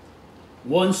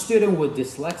 One student with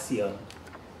dyslexia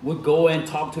would go and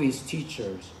talk to his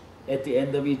teachers at the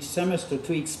end of each semester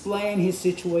to explain his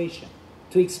situation,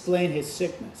 to explain his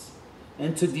sickness,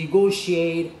 and to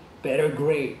negotiate better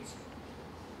grades.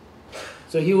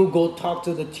 So he will go talk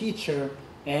to the teacher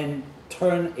and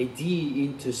turn a D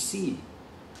into C.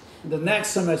 The next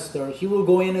semester, he will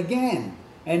go in again,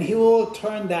 and he will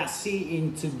turn that C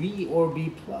into B or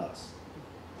B+.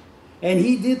 And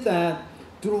he did that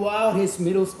throughout his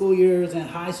middle school years and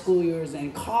high school years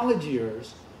and college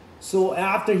years. So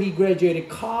after he graduated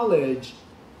college,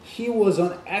 he was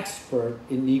an expert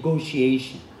in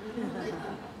negotiation.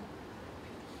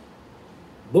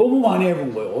 너무 많이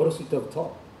해본 거예요, 어렸을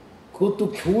때부터.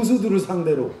 그것도 교수들을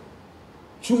상대로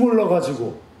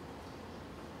주물러가지고.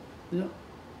 그죠?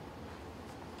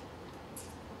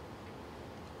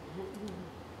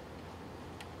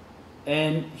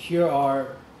 And here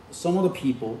are some of the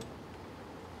people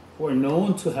who are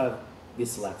known to have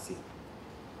dyslexia.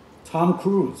 Tom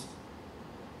Cruise.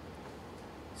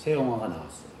 새 영화가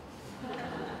나왔어요.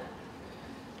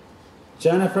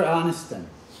 Jennifer Aniston.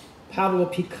 Pablo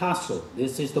Picasso.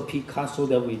 This is the Picasso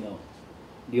that we know.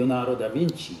 Leonardo da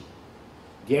Vinci.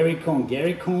 Gary Cohn.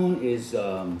 Gary Cohn is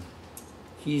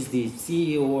he's the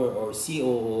CEO or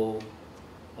COO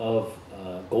of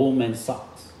Goldman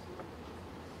Sachs.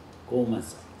 Goldman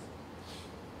Sachs.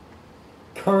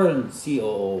 Current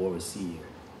COO or CEO.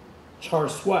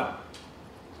 Charles Schwab.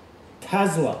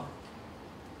 Tesla.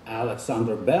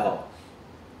 Alexander Bell.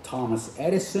 Thomas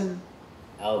Edison.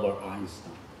 Albert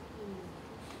Einstein.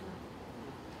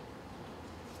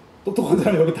 똑똑한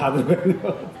사람이 여기 다 들어가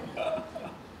있네요.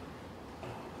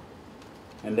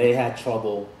 And they had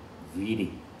trouble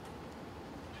reading.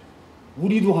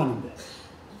 우리도 하는데.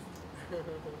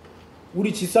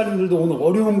 우리 집사님들도 오늘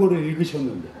어려운 거를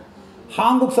읽으셨는데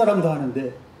한국 사람도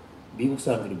하는데 미국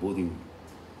사람들이 못 읽는.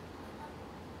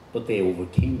 But they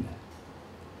overcame that.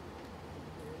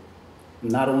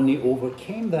 Not only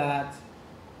overcame that,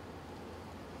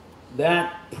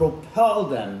 that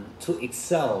propelled them to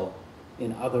excel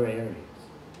in other areas.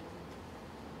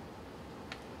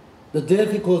 The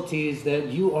difficulties that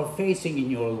you are facing in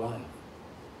your life,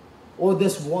 or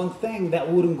this one thing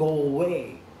that wouldn't go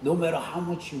away no matter how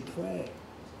much you pray,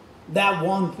 that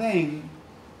one thing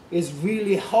is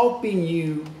really helping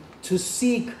you to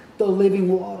seek the living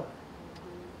water.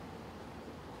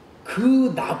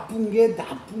 그 나쁜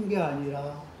게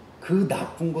아니라 그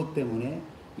나쁜 것 때문에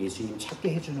예수님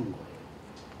찾게 해주는 거예요.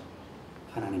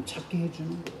 하나님 찾게 해주는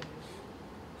거예요.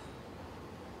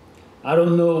 I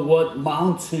don't know what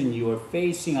mountain you are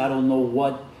facing. I don't know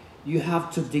what you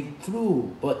have to dig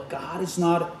through. But God is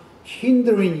not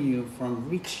hindering you from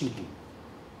reaching Him.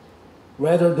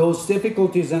 Rather, those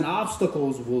difficulties and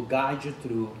obstacles will guide you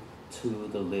through to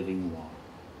the living water.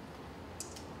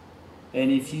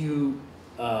 And if you,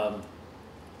 the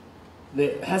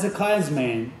Hezekiah's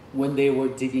men, when they were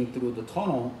digging through the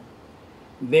tunnel,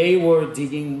 they were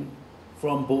digging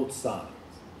from both sides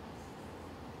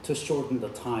to shorten the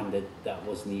time that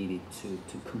was needed to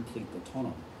complete the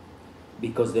tunnel.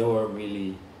 Because they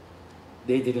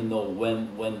didn't know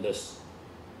when this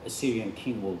Assyrian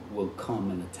king will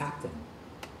come and attack them.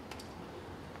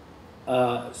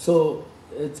 So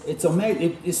it's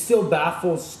amazing. It still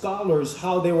baffles scholars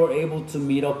how they were able to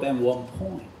meet up at one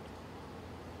point.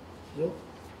 그죠?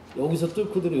 여기서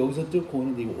뚫고 들어 여기서 뚫고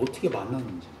오는데 이거 어떻게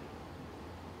만났는지.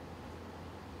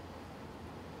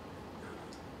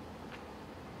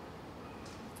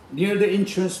 Near the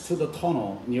entrance to the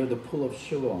tunnel, near the pool of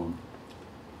Siloam,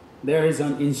 there is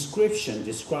an inscription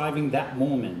describing that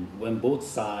moment when both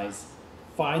sides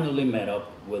finally met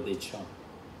up with each other.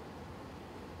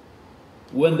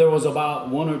 When there was about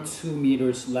 1 or 2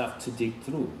 meters left to dig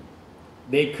through,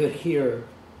 they could hear,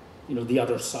 the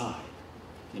other side,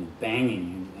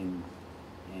 banging and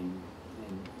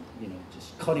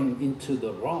just cutting into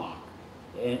the rock,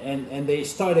 and they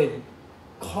started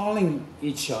calling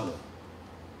each other.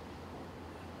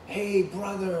 Hey,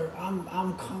 brother, I'm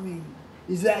coming.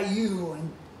 Is that you?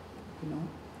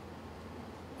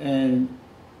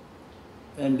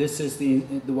 And this is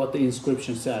what the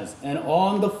inscription says. And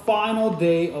on the final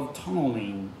day of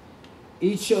tunneling,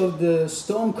 each of the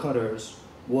stonecutters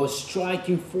was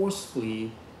striking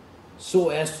forcefully so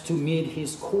as to meet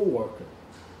his co-worker,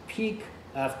 peak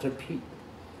after peak.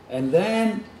 And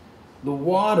then the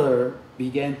water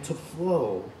began to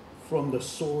flow from the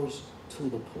source to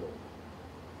the pool.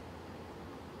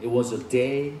 It was a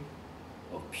day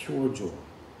of pure joy.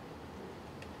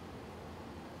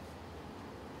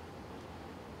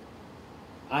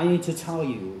 I need to tell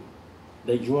you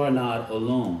that you are not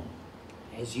alone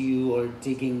as you are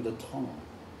digging the tunnel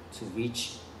to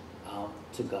reach out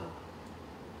to God.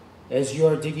 As you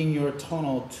are digging your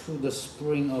tunnel to the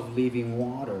spring of living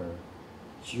water,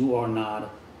 you are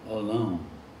not alone.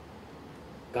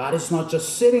 God is not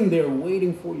just sitting there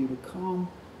waiting for you to come.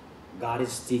 God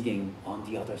is digging on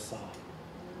the other side.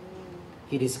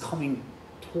 He is coming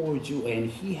towards you, and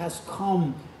He has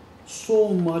come so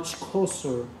much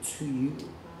closer to you.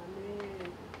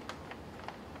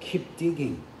 Keep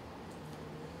digging.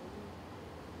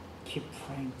 Keep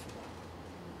praying to God.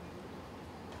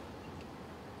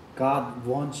 God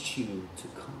wants you to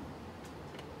come.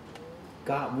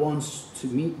 God wants to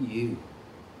meet you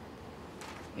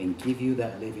and give you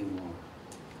that living water.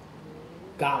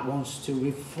 God wants to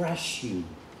refresh you,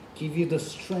 give you the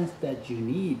strength that you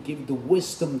need, give the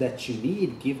wisdom that you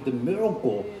need, give the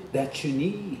miracle that you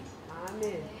need.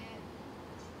 Amen.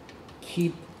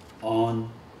 Keep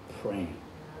on praying.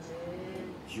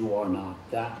 You are not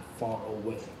that far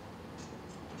away.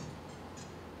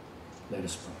 Let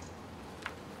us pray.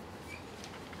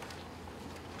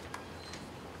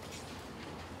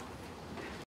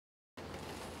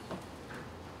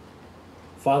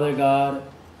 Father God,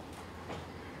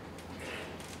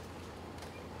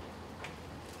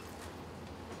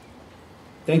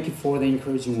 thank you for the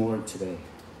encouraging word today.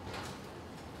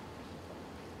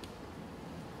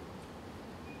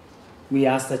 We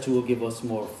ask that you will give us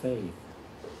more faith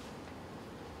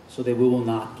so that we will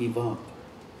not give up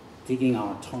digging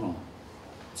our tunnel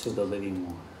to the living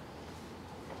water.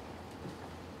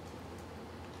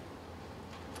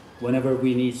 Whenever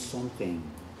we need something,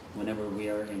 whenever we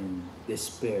are in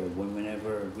despair,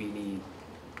 whenever we need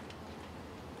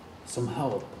some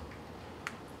help,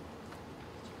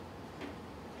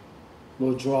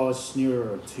 Lord, draw us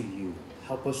nearer to you.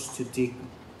 Help us to dig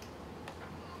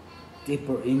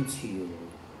deeper into you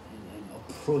and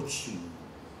approach you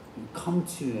and come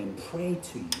to you and pray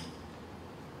to you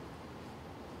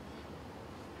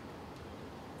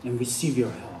and receive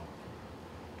your help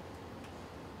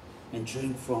and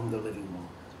drink from the living water.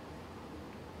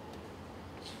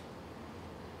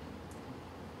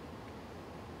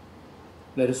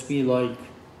 Let us be like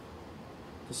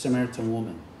the Samaritan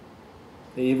woman,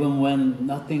 that even when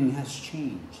nothing has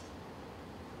changed,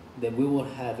 that we will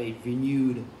have a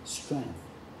renewed strength,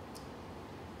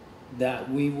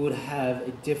 that we would have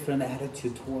a different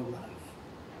attitude toward life,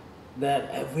 that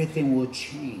everything will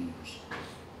change,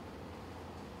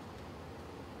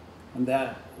 and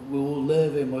that we will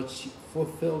live a much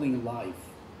fulfilling life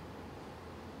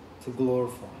to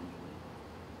glorify you.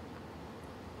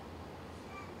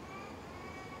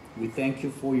 We thank you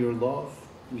for your love.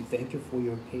 We thank you for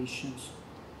your patience.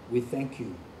 We thank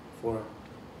you for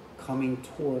coming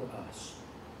toward us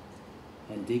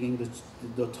and digging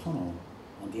the tunnel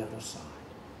on the other side.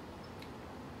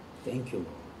 Thank you, Lord.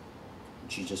 In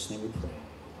Jesus' name we pray.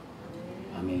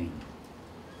 Amen.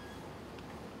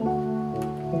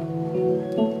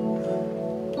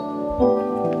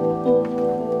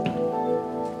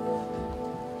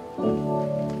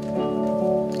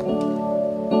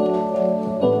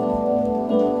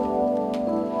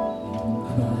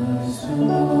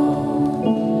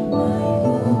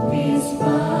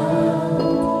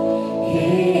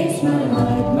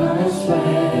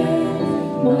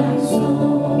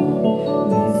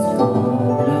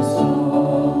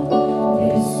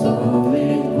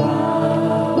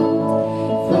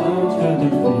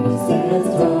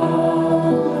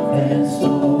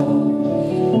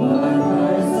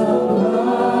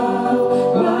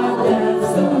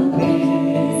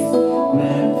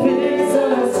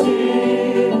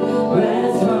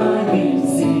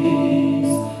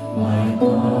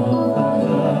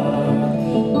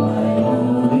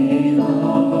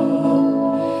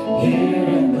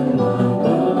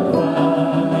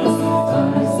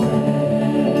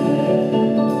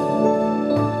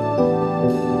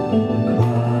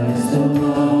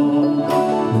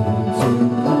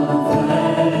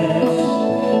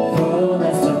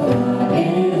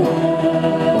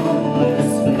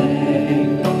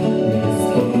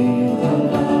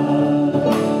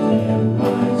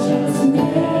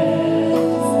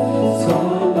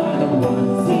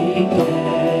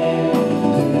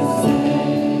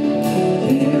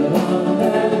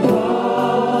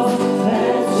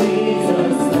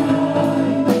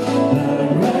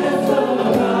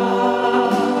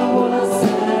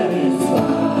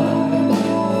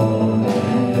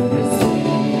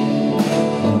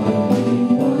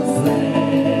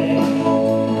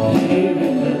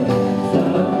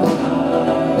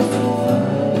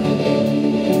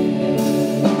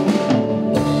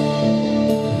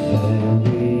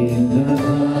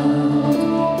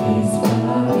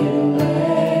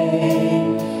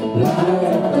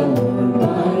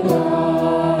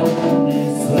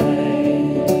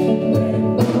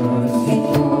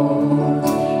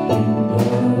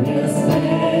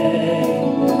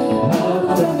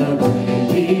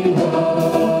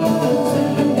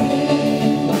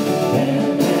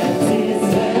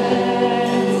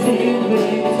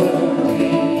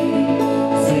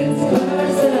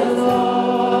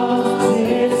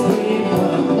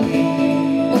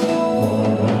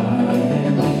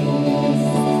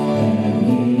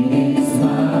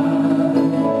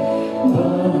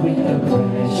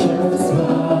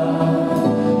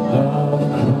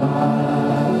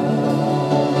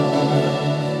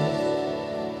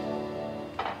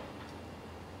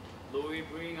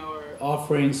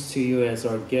 To you as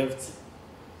our gift.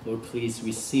 Lord, please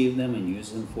receive them and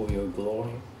use them for your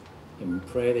glory. And we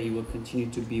pray that you will continue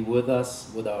to be with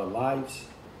us, with our lives,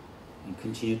 and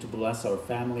continue to bless our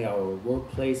family, our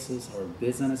workplaces, our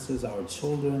businesses, our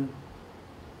children.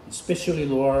 Especially,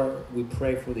 Lord, we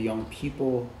pray for the young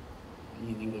people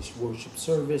in English worship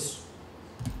service,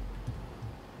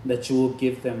 that you will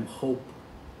give them hope,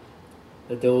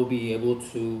 that they will be able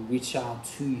to reach out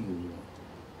to you, Lord,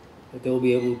 that they will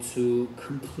be able to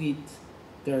complete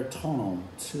their tunnel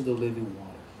to the living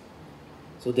water.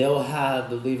 So they'll have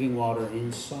the living water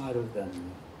inside of them,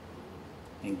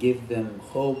 Lord, and give them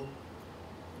hope,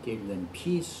 give them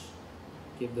peace,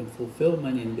 give them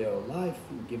fulfillment in their life,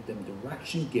 and give them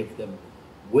direction, give them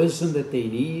wisdom that they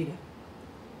need.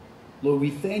 Lord, we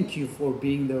thank you for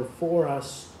being there for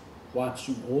us,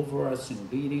 watching over us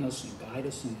and leading us and guiding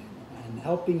us and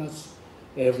helping us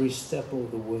every step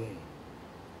of the way.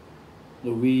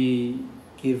 Lord, we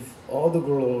give all the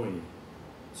glory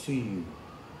to you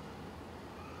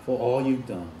for all you've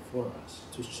done for us,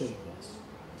 to save us.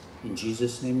 In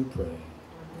Jesus' name we pray.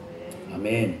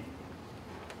 Amen.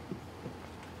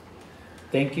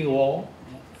 Thank you all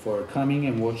for coming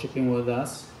and worshiping with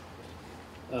us.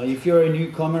 If you're a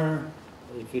newcomer,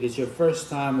 if it is your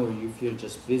first time, or if you're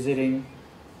just visiting,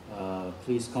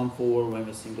 please come forward when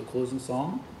we sing the closing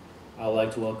song. I'd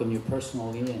like to welcome you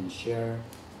personally and share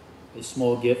a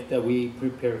small gift that we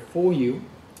prepared for you.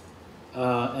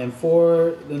 And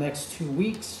for the next 2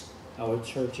 weeks, our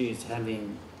church is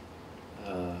having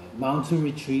mountain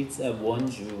retreats at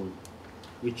Wonju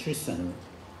Retreat Center.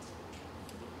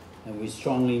 And we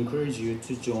strongly encourage you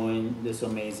to join this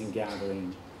amazing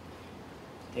gathering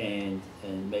and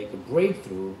make a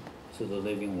breakthrough to the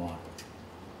living water.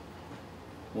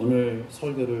 오늘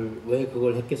설교를 왜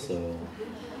그걸 했겠어요?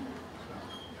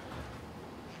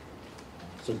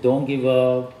 So don't give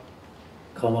up.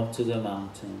 come up to the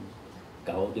mountain.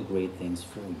 God will do great things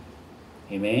for you.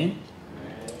 Amen?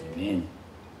 Amen.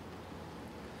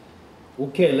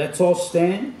 Okay, let's all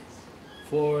stand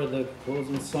for the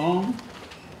closing song.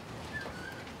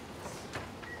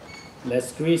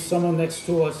 Let's greet someone next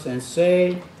to us and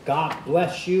say, God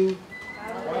bless you.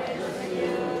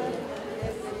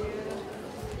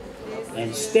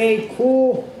 And stay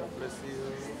cool.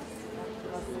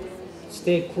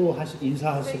 Stay cool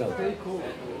인사하시라고.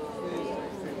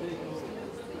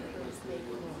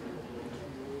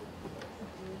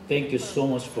 Thank you so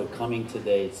much for coming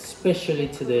today, especially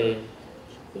today.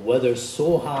 The weather is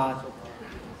so hot.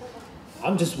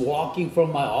 I'm just walking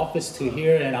from my office to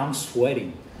here and I'm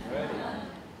sweating.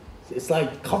 It's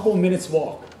like a couple minutes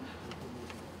walk.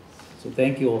 So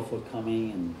thank you all for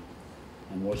coming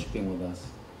and worshiping with us.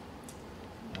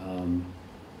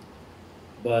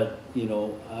 But you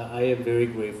know, I am very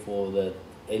grateful that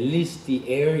at least the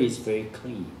air is very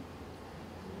clean.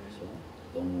 So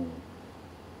너무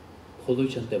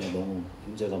pollution 때문에 너무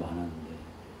문제가 많았는데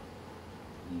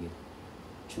이게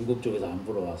중국 쪽에서 안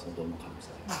불어와서 너무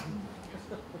감사해요.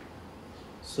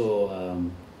 So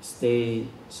stay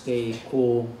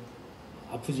cool.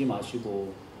 아프지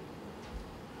마시고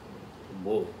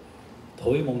뭐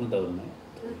더위 먹는다 그러나요?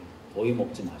 더위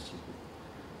먹지 마시고.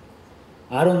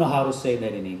 I don't know how to say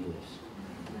that in English.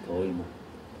 더위 먹.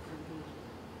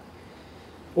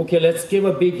 Okay, let's give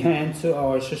a big hand to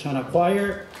our Shoshana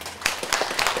choir.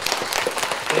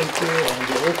 Thank you, and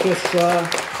the orchestra,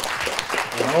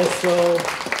 and also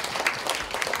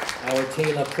our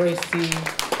Taylor praise team.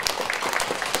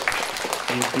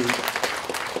 Thank you.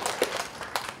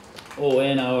 Oh,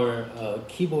 and our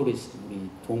keyboardist, 우리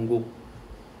동국,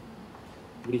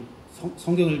 우리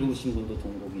성경 읽으신 분도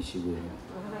동국이시고요.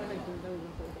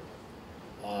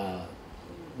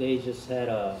 They just had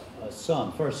a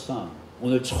son, first son.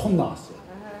 오늘 처음 나왔어요.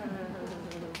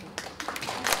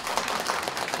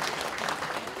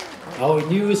 Our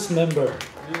newest member.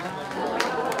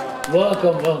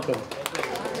 Welcome, welcome.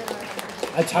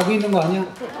 아, 자고 있는 거 아니야?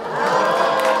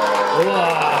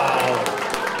 우와.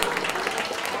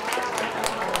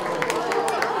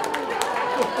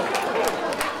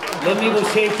 Let me go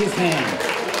shake his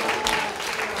hand.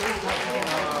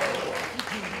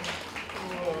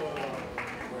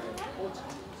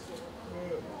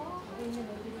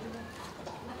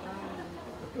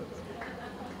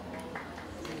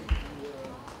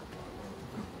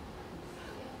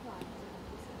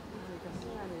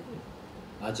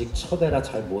 아직 첫애라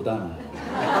잘 못 하나요?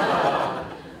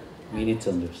 We need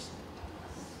to understand.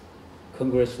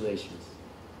 Congratulations.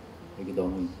 여기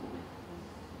너무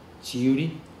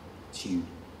지율이.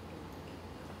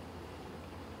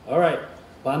 All right,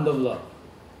 Band of Love.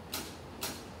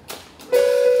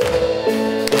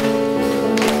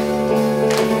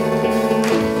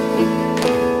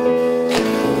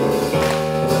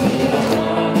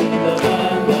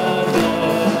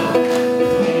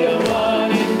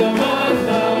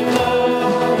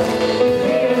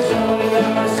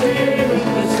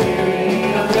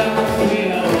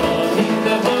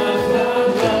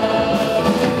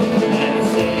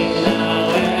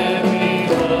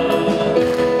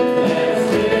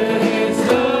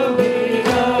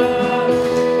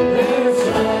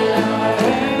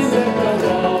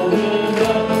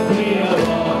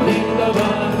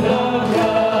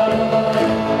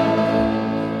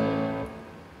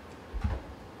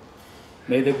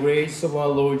 May the grace of our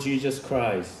Lord Jesus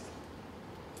Christ,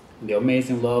 and the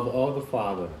amazing love of the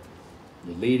Father,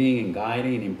 the leading and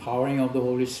guiding and empowering of the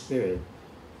Holy Spirit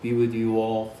be with you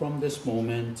all from this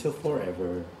moment till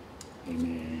forever.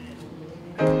 Amen.